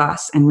group of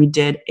us, and we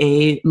did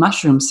a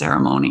mushroom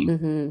ceremony.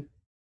 Mm-hmm.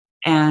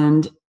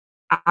 And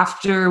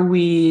after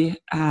we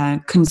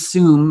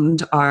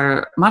consumed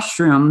our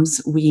mushrooms,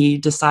 we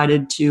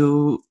decided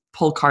to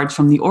pull cards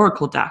from the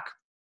Oracle deck.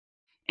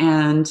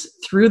 And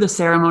through the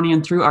ceremony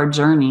and through our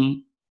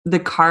journey,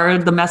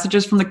 the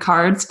messages from the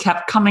cards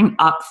kept coming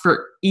up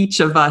for each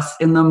of us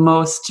in the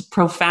most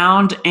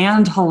profound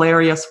and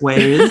hilarious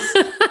ways.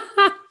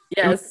 Yes.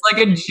 It was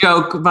like a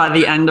joke by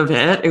the end of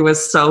it. It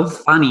was so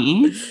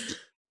funny.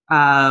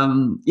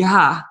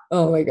 Yeah.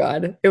 Oh my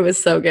God. It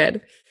was so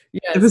good.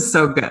 Yes. It was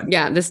so good.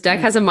 Yeah. This deck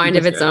has a mind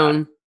of its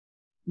own.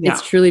 Yeah.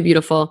 It's truly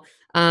beautiful.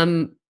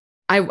 I'm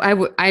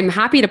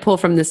happy to pull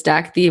from this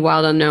deck, the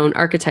Wild Unknown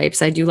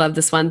Archetypes. I do love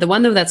this one. The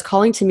one though that's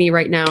calling to me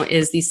right now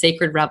is the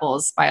Sacred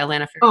Rebels by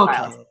Alana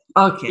Fairchild.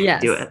 Okay.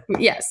 Yes. Do it.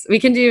 Yes. We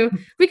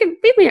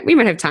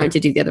might have time to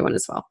do the other one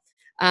as well.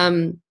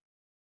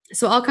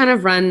 So I'll kind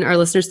of run our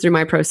listeners through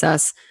my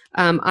process.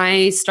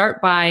 I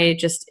start by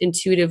just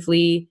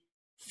intuitively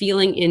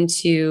feeling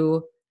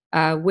into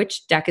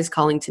which deck is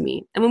calling to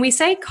me. And when we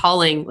say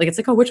calling, like it's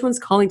like, oh, which one's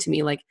calling to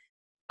me? Like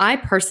I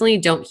personally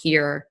don't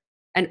hear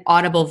an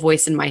audible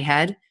voice in my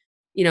head.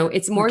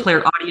 It's more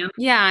clear audience.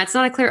 Yeah, it's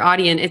not a clear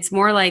audience. It's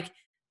more like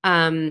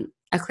a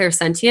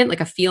clairsentient,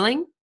 like a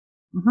feeling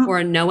or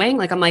a knowing.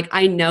 Like I'm like,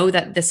 I know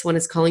that this one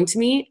is calling to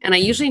me. And I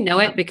usually know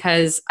it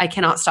because I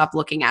cannot stop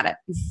looking at it.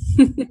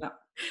 Yeah.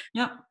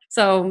 Yeah.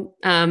 So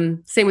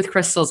same with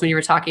crystals when you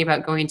were talking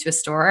about going to a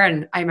store.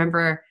 And I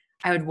remember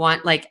I would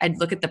want, like, I'd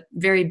look at the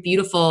very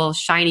beautiful,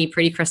 shiny,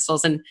 pretty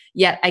crystals. And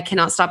yet I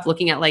cannot stop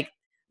looking at like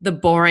the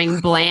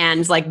boring,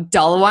 bland, like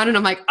dull one. And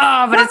I'm like,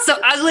 oh, but it's so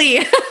ugly.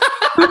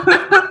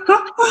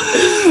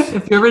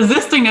 If you're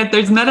resisting it,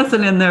 there's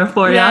medicine in there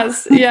for you.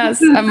 Yes.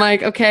 I'm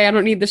like, okay, I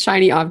don't need the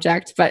shiny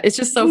object, but it's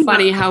just so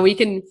funny how we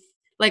can,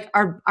 like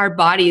our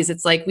bodies,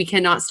 it's like we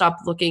cannot stop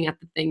looking at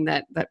the thing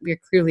that we're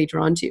clearly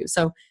drawn to.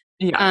 So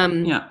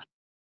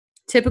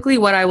typically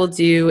what I will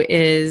do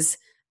is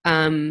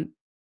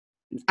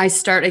I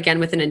start again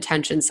with an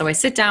intention. So I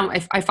sit down,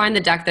 I find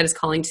the deck that is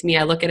calling to me,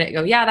 I look at it,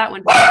 go, yeah, that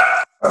one.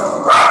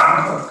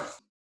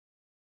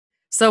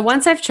 So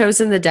once I've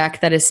chosen the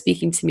deck that is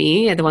speaking to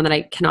me, the one that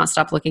I cannot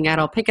stop looking at,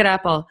 I'll pick it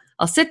up,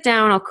 I'll sit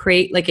down, I'll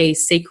create like a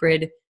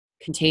sacred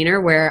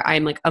container where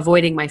I'm like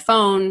avoiding my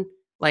phone,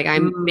 like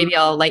maybe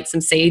I'll light some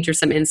sage or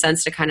some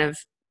incense to kind of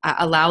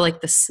allow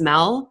like the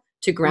smell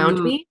to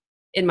ground me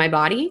in my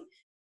body.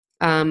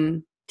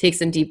 Take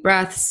some deep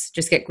breaths,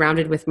 just get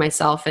grounded with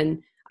myself.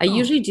 And I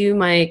usually do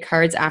my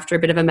cards after a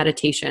bit of a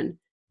meditation.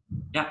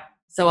 Yeah.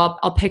 So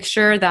I'll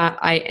picture that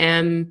I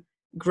am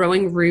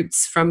growing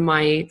roots from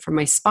my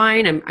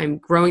spine. I'm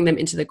growing them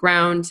into the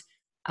ground.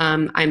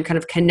 I'm kind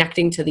of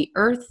connecting to the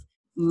earth,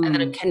 and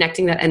then I'm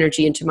connecting that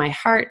energy into my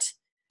heart.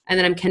 And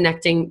then I'm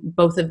connecting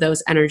both of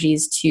those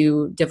energies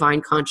to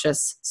divine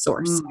conscious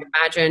source. So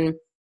imagine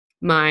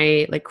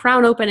my like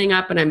crown opening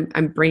up, and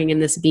I'm bringing in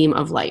this beam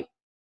of light.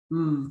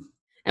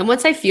 And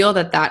once I feel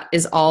that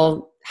is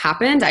all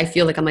happened, I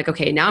feel like I'm like,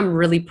 okay, now I'm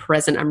really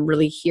present. I'm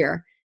really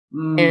here.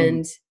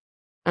 And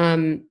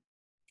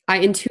I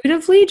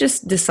intuitively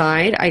just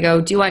decide, I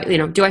go, do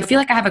I feel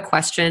like I have a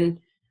question?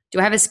 Do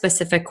I have a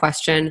specific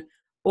question?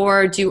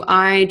 Or do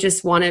I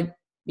just want to,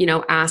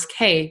 ask,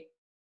 hey,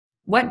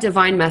 what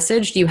divine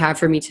message do you have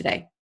for me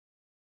today?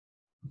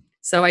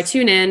 So I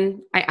tune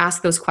in, I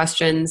ask those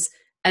questions,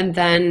 and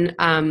then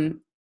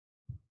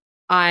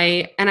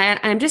I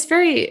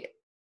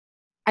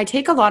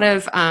take a lot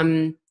of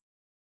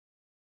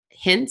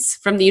hints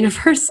from the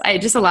universe. I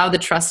just allow the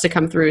trust to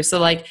come through. So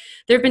like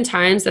there have been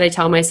times that I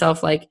tell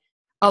myself, like,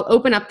 I'll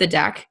open up the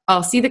deck,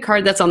 I'll see the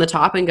card that's on the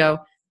top and go,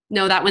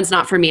 no, that one's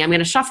not for me. I'm going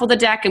to shuffle the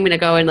deck. I'm going to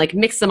go and like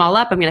mix them all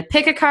up. I'm going to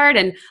pick a card,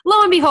 and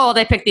lo and behold,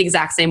 I picked the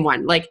exact same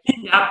one. Like,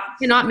 you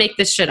cannot make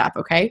this shit up.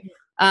 Okay.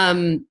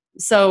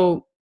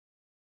 So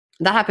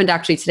that happened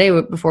actually today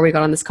before we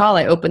got on this call.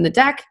 I opened the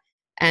deck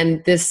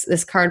and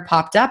this card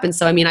popped up. And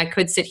so, I mean, I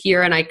could sit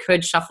here and I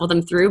could shuffle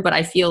them through, but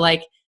I feel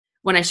like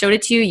when I showed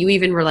it to you, you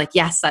even were like,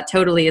 yes, that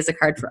totally is a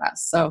card for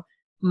us. So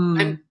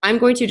I'm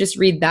going to just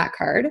read that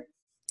card.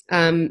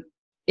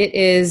 It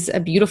is a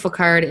beautiful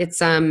card. It's,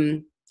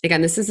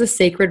 again, this is the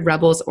Sacred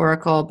Rebels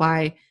Oracle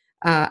by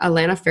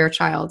Alana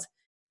Fairchild.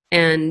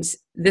 And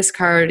this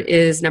card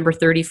is number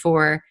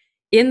 34,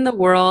 in the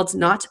world,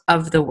 not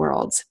of the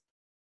world.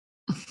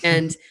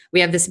 And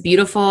we have this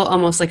beautiful,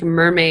 almost like a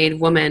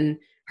mermaid woman.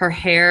 Her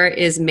hair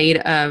is made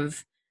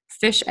of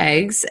fish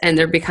eggs, and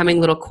they're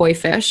becoming little koi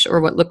fish, or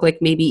what look like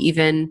maybe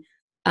even,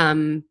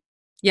 some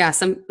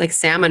like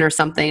salmon or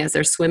something as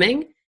they're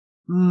swimming.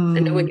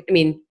 And I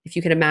mean, if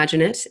you can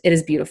imagine it, it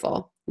is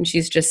beautiful. And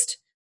she's just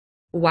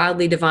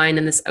wildly divine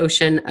in this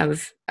ocean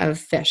of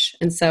fish.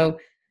 And so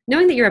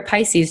knowing that you're a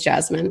Pisces,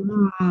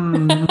 Jasmine.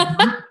 And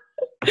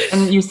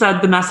you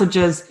said the message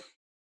is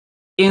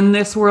in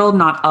this world,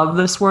 not of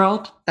this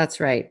world. That's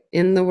right.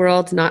 In the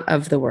world, not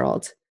of the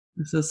world.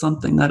 This is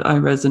something that I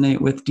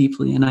resonate with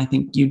deeply. And I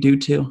think you do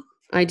too.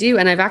 I do.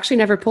 And I've actually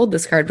never pulled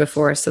this card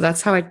before. So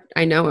that's how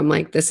I know. I'm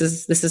like, this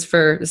is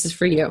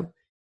for you.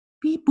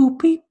 Beep, boop,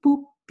 beep,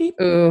 boop.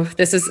 Ooh,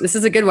 this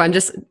is a good one.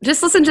 Just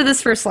listen to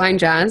this first line,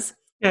 Jazz.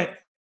 Okay.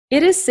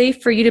 It is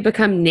safe for you to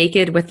become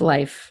naked with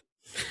life.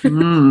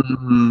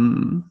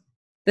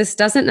 This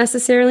doesn't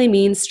necessarily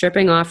mean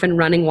stripping off and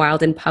running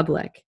wild in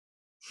public.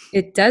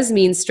 It does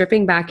mean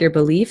stripping back your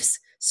beliefs,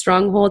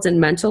 strongholds,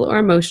 and mental or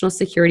emotional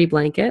security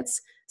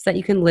blankets so that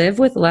you can live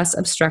with less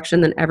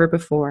obstruction than ever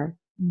before.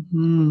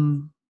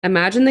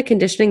 Imagine the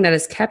conditioning that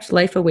has kept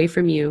life away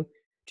from you.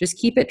 Just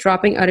keep it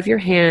dropping out of your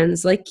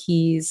hands like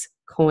keys,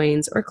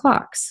 coins, or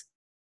clocks.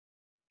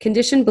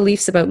 Conditioned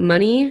beliefs about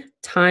money,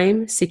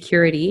 time,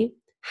 security,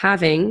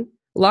 having,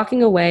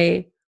 locking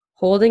away,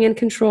 holding, and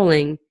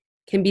controlling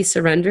can be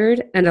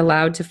surrendered and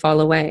allowed to fall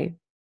away.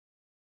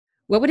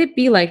 What would it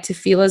be like to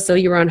feel as though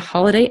you were on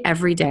holiday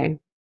every day?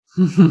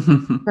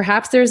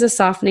 Perhaps there is a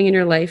softening in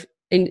your life,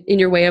 in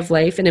your way of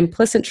life, an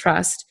implicit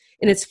trust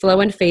in its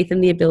flow and faith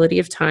in the ability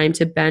of time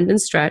to bend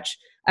and stretch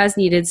as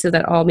needed so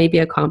that all may be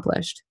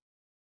accomplished.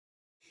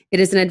 It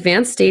is an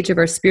advanced stage of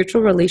our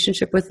spiritual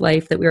relationship with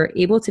life that we are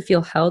able to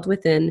feel held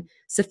within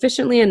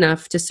sufficiently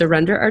enough to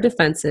surrender our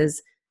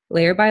defenses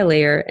layer by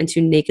layer and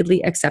to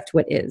nakedly accept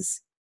what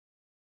is.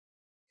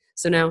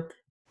 So now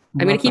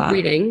I'm going to keep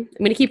reading.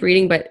 I'm going to keep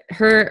reading, but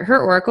her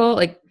oracle,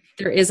 like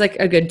there is like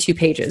a good 2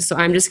 pages. So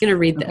I'm just going to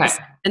read this.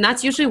 Okay. And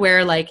that's usually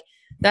where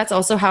that's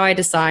also how I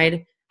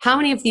decide how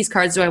many of these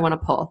cards do I want to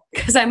pull?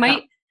 Because I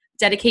might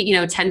dedicate,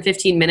 10,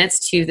 15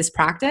 minutes to this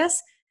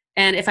practice.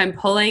 And if I'm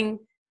pulling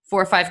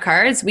 4 or 5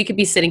 cards, we could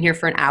be sitting here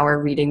for an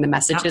hour reading the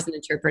messages and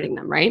interpreting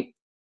them, right?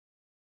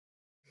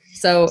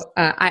 So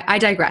I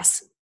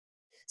digress.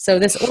 So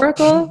this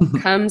oracle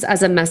comes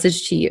as a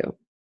message to you.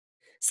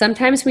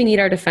 Sometimes we need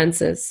our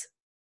defenses.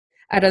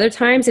 At other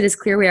times, it is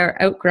clear we are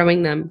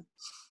outgrowing them.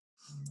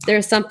 There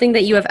is something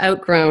that you have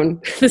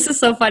outgrown. This is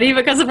so funny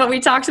because of what we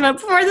talked about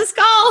before this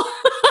call.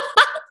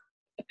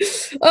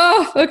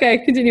 Oh, okay,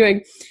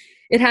 continuing.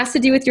 It has to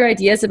do with your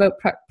ideas about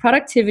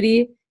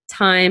productivity,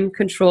 time,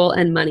 control,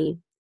 and money.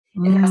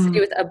 It has to do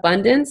with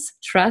abundance,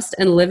 trust,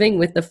 and living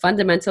with the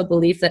fundamental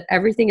belief that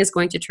everything is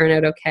going to turn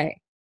out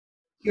okay.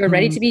 You are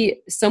ready to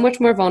be so much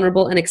more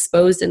vulnerable and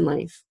exposed in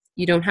life.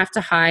 You don't have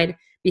to hide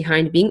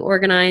behind being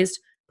organized,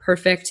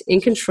 perfect,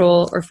 in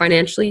control, or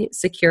financially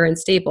secure and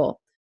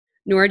stable,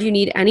 nor do you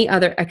need any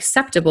other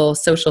acceptable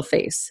social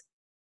face.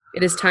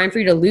 It is time for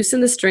you to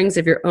loosen the strings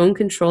of your own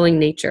controlling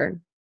nature.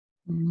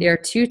 They are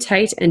too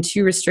tight and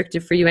too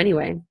restrictive for you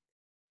anyway.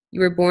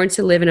 You were born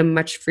to live in a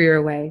much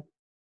freer way.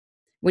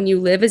 When you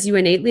live as you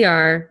innately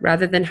are,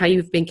 rather than how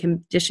you've been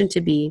conditioned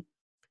to be,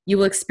 you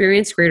will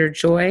experience greater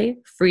joy,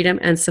 freedom,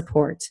 and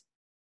support.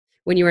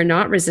 When you are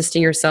not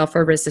resisting yourself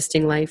or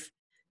resisting life,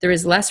 there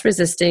is less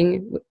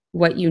resisting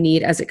what you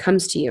need as it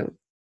comes to you.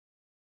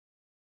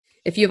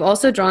 If you have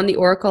also drawn the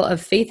oracle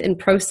of faith and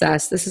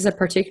process, this is a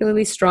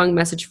particularly strong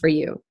message for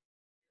you.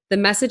 The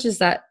message is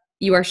that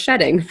you are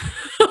shedding.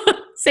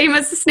 Same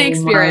as the snake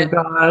spirit.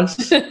 Oh my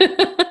gosh.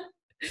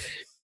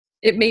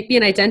 It may be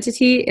an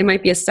identity. It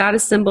might be a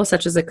status symbol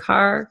such as a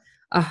car,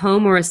 a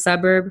home, or a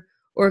suburb,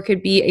 or it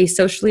could be a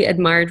socially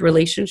admired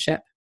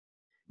relationship.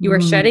 You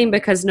are shedding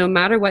because no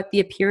matter what the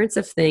appearance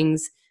of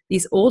things,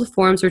 these old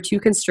forms are too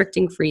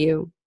constricting for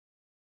you.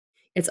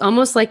 It's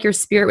almost like your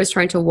spirit was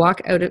trying to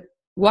walk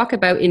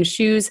about in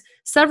shoes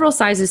several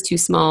sizes too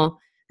small.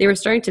 They were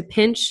starting to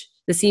pinch,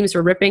 the seams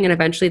were ripping, and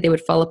eventually they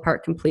would fall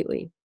apart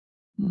completely.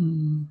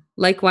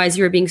 Likewise,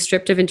 you are being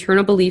stripped of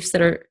internal beliefs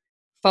that are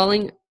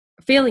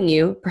failing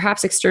you,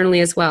 perhaps externally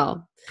as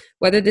well.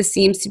 Whether this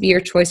seems to be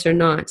your choice or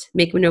not,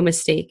 make no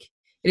mistake.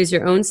 It is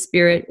your own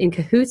spirit in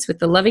cahoots with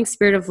the loving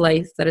spirit of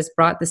life that has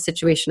brought this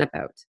situation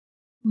about.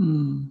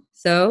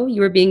 So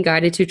you are being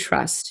guided to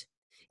trust.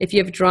 If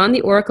you have drawn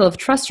the oracle of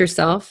trust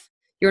yourself,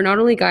 you are not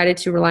only guided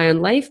to rely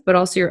on life, but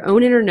also your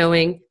own inner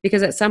knowing,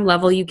 because at some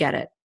level you get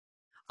it.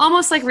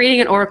 Almost like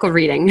reading an oracle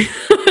reading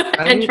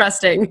and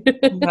trusting.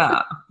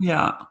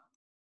 Yeah.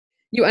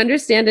 You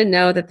understand and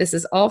know that this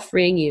is all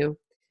freeing you.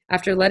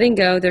 After letting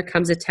go, there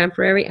comes a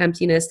temporary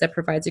emptiness that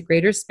provides a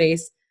greater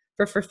space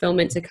for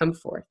fulfillment to come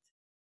forth.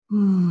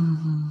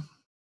 And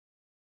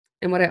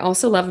what I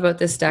also love about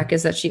this deck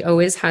is that she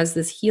always has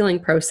this healing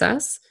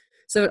process.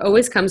 So it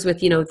always comes with,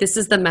 this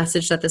is the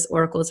message that this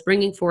oracle is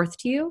bringing forth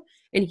to you,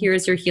 and here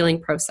is your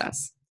healing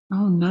process.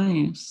 Oh,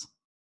 nice.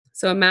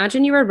 So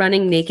imagine you are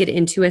running naked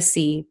into a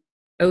sea,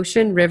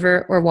 ocean,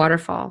 river, or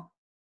waterfall.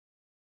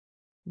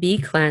 Be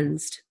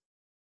cleansed.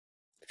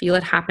 Feel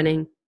it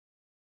happening.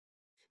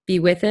 Be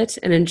with it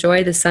and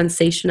enjoy the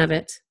sensation of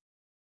it.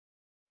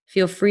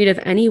 Feel freed of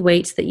any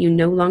weight that you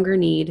no longer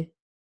need,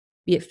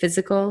 be it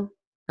physical,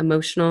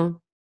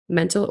 emotional,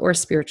 mental, or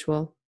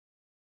spiritual.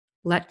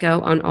 Let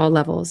go on all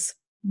levels.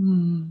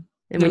 And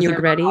when you're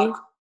ready,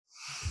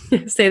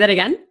 say that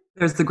again.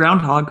 There's the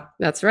groundhog.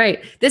 That's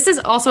right. This is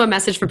also a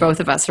message for both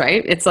of us,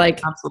 right? It's like,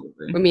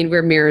 absolutely. I mean,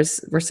 we're mirrors.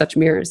 We're such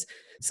mirrors.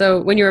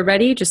 So when you're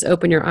ready, just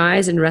open your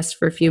eyes and rest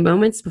for a few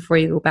moments before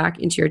you go back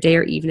into your day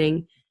or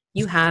evening.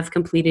 You have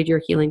completed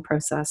your healing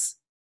process.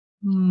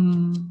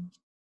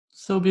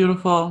 So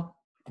beautiful.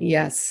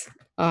 Yes.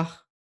 Oh.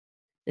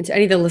 And to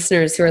any of the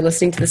listeners who are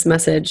listening to this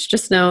message,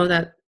 just know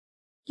that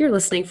you're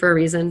listening for a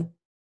reason.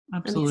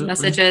 Absolutely. And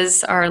these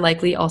messages are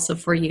likely also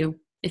for you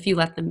if you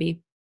let them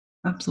be.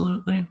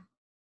 Absolutely.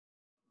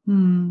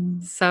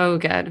 So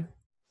good.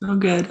 So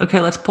good. Okay,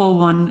 let's pull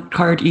one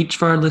card each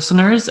for our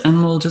listeners,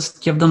 and we'll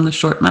just give them the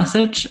short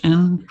message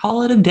and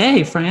call it a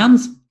day,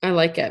 Franz. I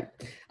like it.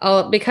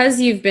 Because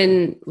you've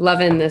been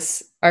loving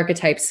this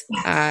archetypes,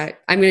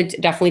 I'm going to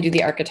definitely do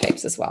the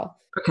archetypes as well.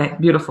 Okay,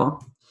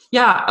 beautiful.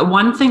 Yeah,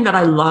 one thing that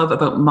I love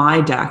about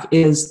my deck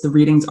is the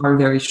readings are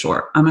very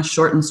short. I'm a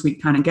short and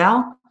sweet kind of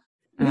gal.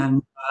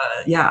 And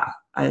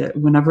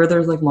whenever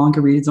there's like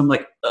longer reads, I'm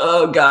like,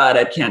 oh God,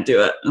 I can't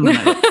do it. And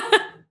then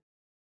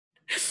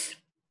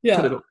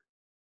put it away.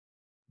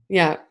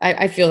 Yeah,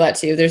 I feel that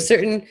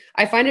too.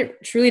 I find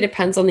it truly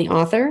depends on the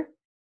author.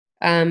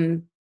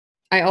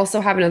 I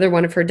also have another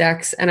one of her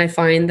decks, and I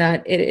find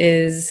that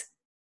it's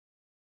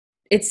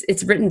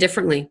written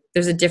differently.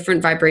 There's a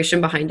different vibration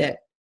behind it.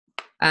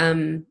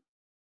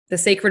 The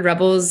Sacred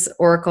Rebels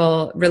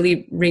Oracle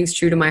really rings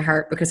true to my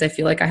heart because I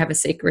feel like I have a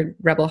sacred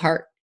rebel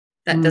heart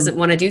that doesn't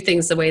want to do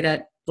things the way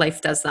that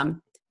life does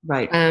them.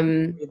 Right.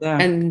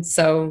 And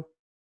so,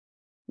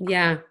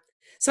 yeah.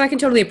 So I can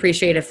totally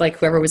appreciate if like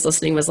whoever was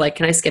listening was like,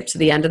 can I skip to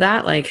the end of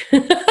that? Like,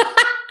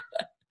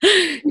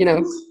 you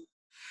know,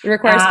 it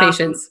requires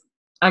patience.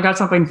 I got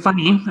something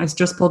funny. I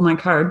just pulled my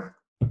card.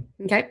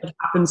 Okay. It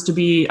happens to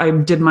be, I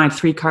did my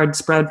 3-card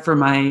spread for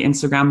my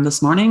Instagram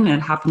this morning, and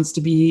it happens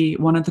to be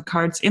one of the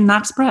cards in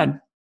that spread.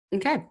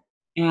 Okay.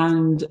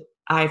 And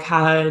I've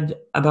had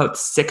about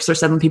 6 or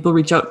 7 people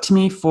reach out to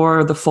me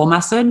for the full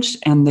message,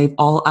 and they've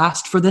all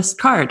asked for this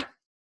card.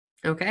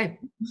 Okay.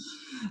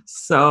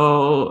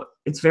 So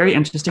it's very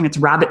interesting. It's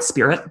Rabbit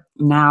Spirit.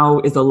 Now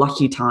is a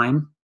lucky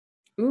time.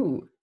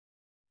 Ooh.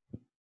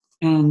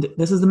 And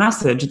this is the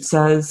message. It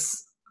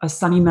says, a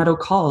sunny meadow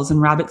calls,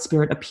 and Rabbit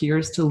Spirit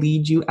appears to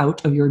lead you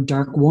out of your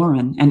dark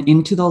warren and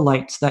into the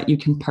light so that you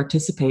can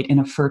participate in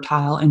a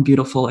fertile and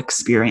beautiful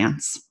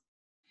experience.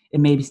 It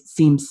may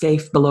seem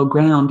safe below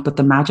ground, but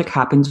the magic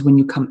happens when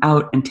you come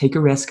out and take a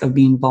risk of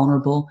being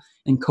vulnerable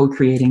and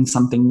co-creating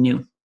something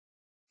new.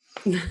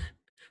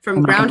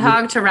 From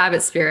groundhog to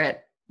Rabbit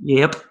Spirit.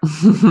 Yep.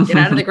 Get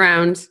out of the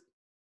ground.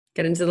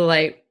 Get into the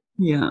light.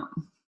 Yeah.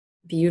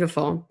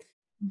 Beautiful.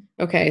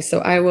 Okay, so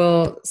I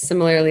will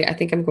similarly, I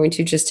think I'm going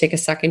to just take a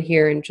second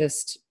here and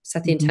just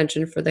set the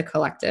intention for the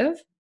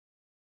collective.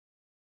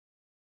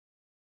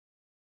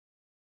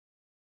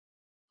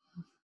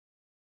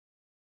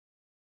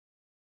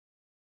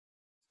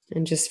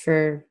 And just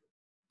for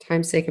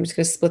time's sake, I'm just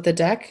going to split the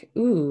deck.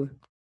 Ooh,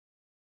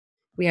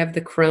 we have the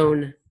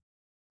crone.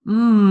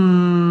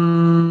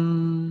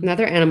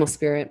 Another animal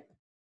spirit.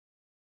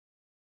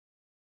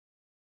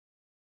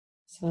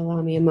 So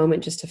allow me a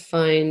moment just to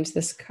find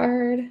this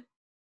card.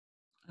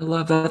 I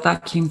love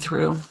that came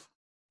through.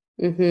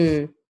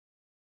 And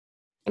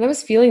I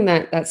was feeling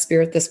that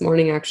spirit this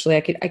morning. Actually,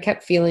 I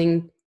kept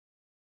feeling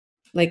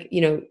like,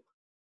 you know,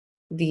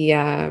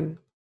 the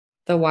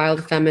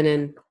wild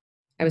feminine.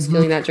 I was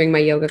feeling that during my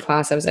yoga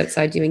class. I was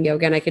outside doing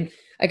yoga, and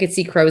I could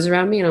see crows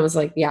around me, and I was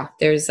like, yeah,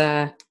 there's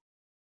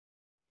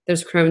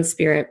crone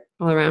spirit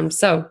all around.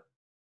 So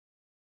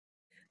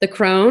the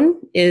crone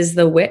is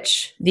the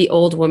witch, the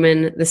old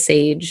woman, the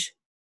sage.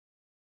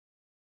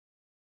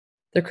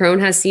 The crone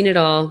has seen it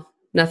all.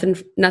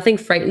 Nothing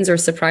frightens or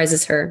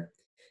surprises her.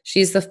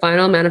 She's the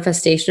final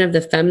manifestation of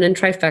the feminine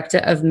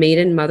trifecta of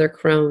maiden, mother,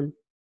 crone.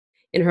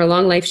 In her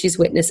long life, she's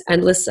witnessed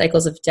endless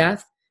cycles of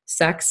death,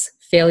 sex,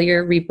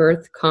 failure,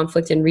 rebirth,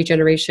 conflict, and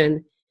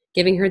regeneration,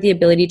 giving her the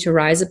ability to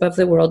rise above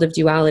the world of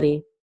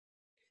duality.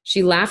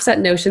 She laughs at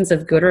notions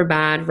of good or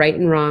bad, right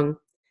and wrong,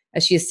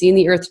 as she has seen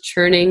the earth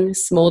churning,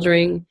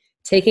 smoldering,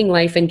 taking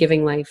life and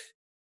giving life.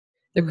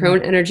 The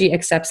crone energy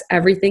accepts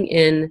everything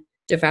in,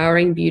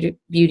 devouring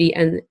beauty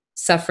and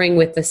suffering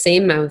with the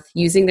same mouth,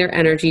 using their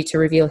energy to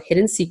reveal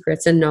hidden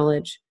secrets and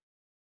knowledge.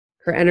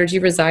 Her energy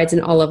resides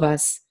in all of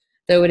us,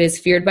 though it is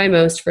feared by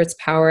most for its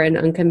power and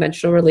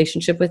unconventional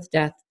relationship with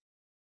death.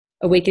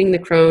 Awakening the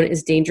crone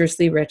is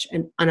dangerously rich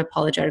and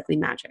unapologetically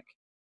magic.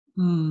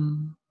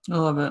 I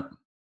love it.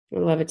 I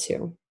love it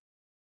too.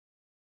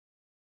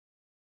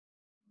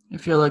 I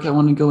feel like I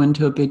want to go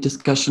into a big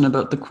discussion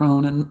about the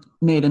crone and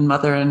maiden,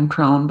 mother, and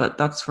crone, but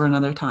that's for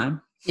another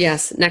time.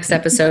 Yes, next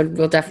episode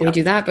we'll definitely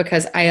do that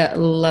because I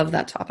love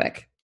that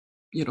topic.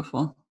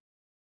 Beautiful.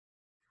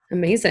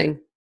 Amazing.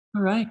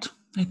 All right.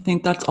 I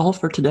think that's all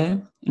for today.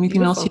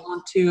 Anything else you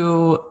want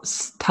to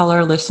tell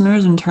our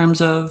listeners in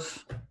terms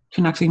of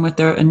connecting with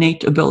their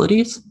innate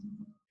abilities?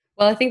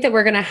 Well, I think that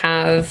we're going to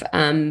have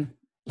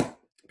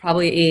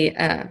probably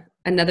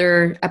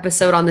another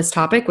episode on this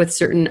topic with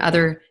certain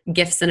other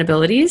gifts and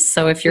abilities.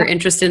 So if you're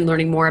interested in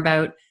learning more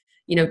about,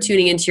 you know,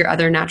 tuning into your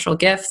other natural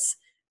gifts,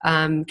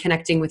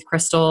 connecting with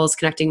crystals,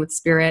 connecting with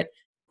spirit,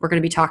 we're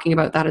going to be talking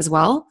about that as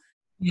well.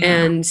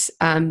 And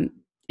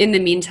in the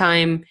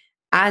meantime,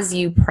 as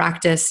you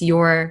practice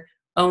your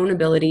own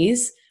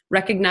abilities,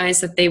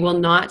 recognize that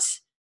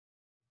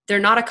they're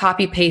not a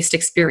copy-paste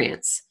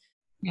experience.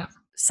 Yeah.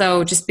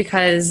 So just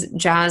because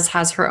Jazz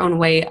has her own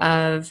way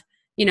of,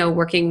 you know,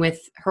 working with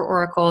her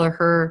oracle or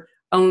her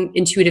own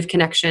intuitive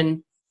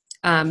connection,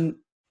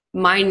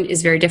 mine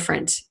is very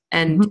different.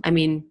 And I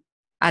mean,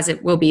 as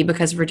it will be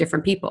because we're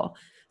different people.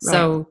 Right.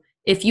 So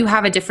if you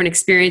have a different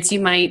experience,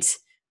 you might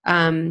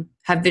have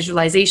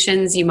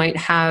visualizations, you might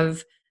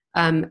have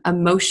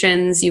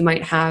emotions, you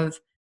might have,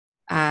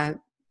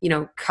 you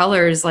know,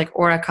 colors like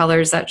aura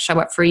colors that show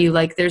up for you.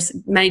 Like there's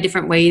many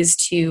different ways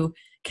to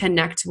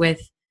connect with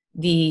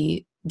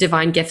the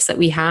divine gifts that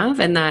we have,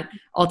 and that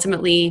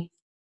ultimately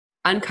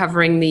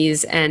uncovering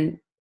these and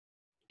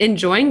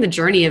enjoying the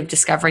journey of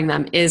discovering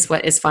them is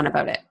what is fun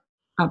about it.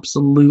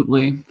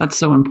 Absolutely. That's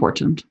so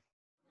important.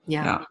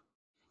 Yeah.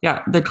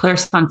 The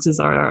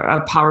clairsenses are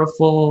a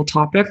powerful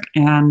topic,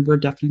 and we're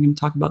definitely going to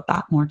talk about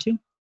that more too.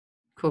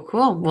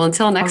 Cool. Well,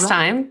 until next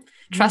time,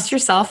 trust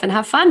yourself and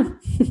have fun.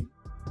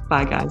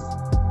 Bye, guys.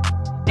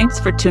 Thanks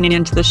for tuning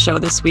into the show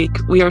this week.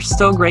 We are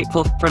so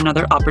grateful for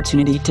another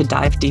opportunity to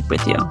dive deep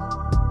with you.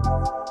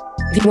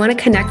 If you want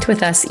to connect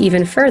with us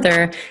even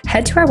further,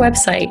 head to our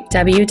website,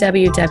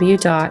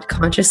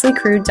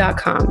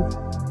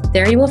 www.consciouslycrude.com.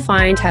 There you will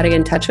find how to get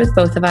in touch with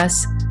both of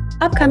us,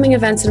 upcoming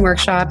events and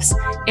workshops,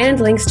 and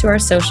links to our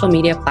social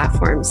media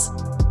platforms.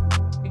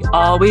 We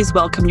always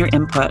welcome your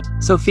input,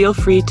 so feel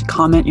free to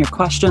comment your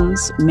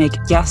questions, make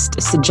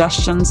guest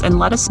suggestions, and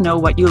let us know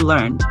what you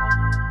learned.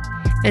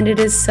 And it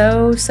is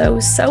so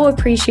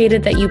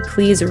appreciated that you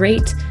please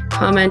rate,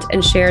 comment,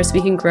 and share so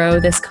we can grow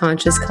this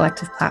conscious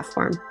collective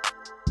platform.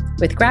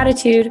 With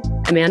gratitude,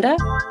 Amanda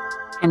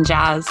and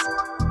Jazz.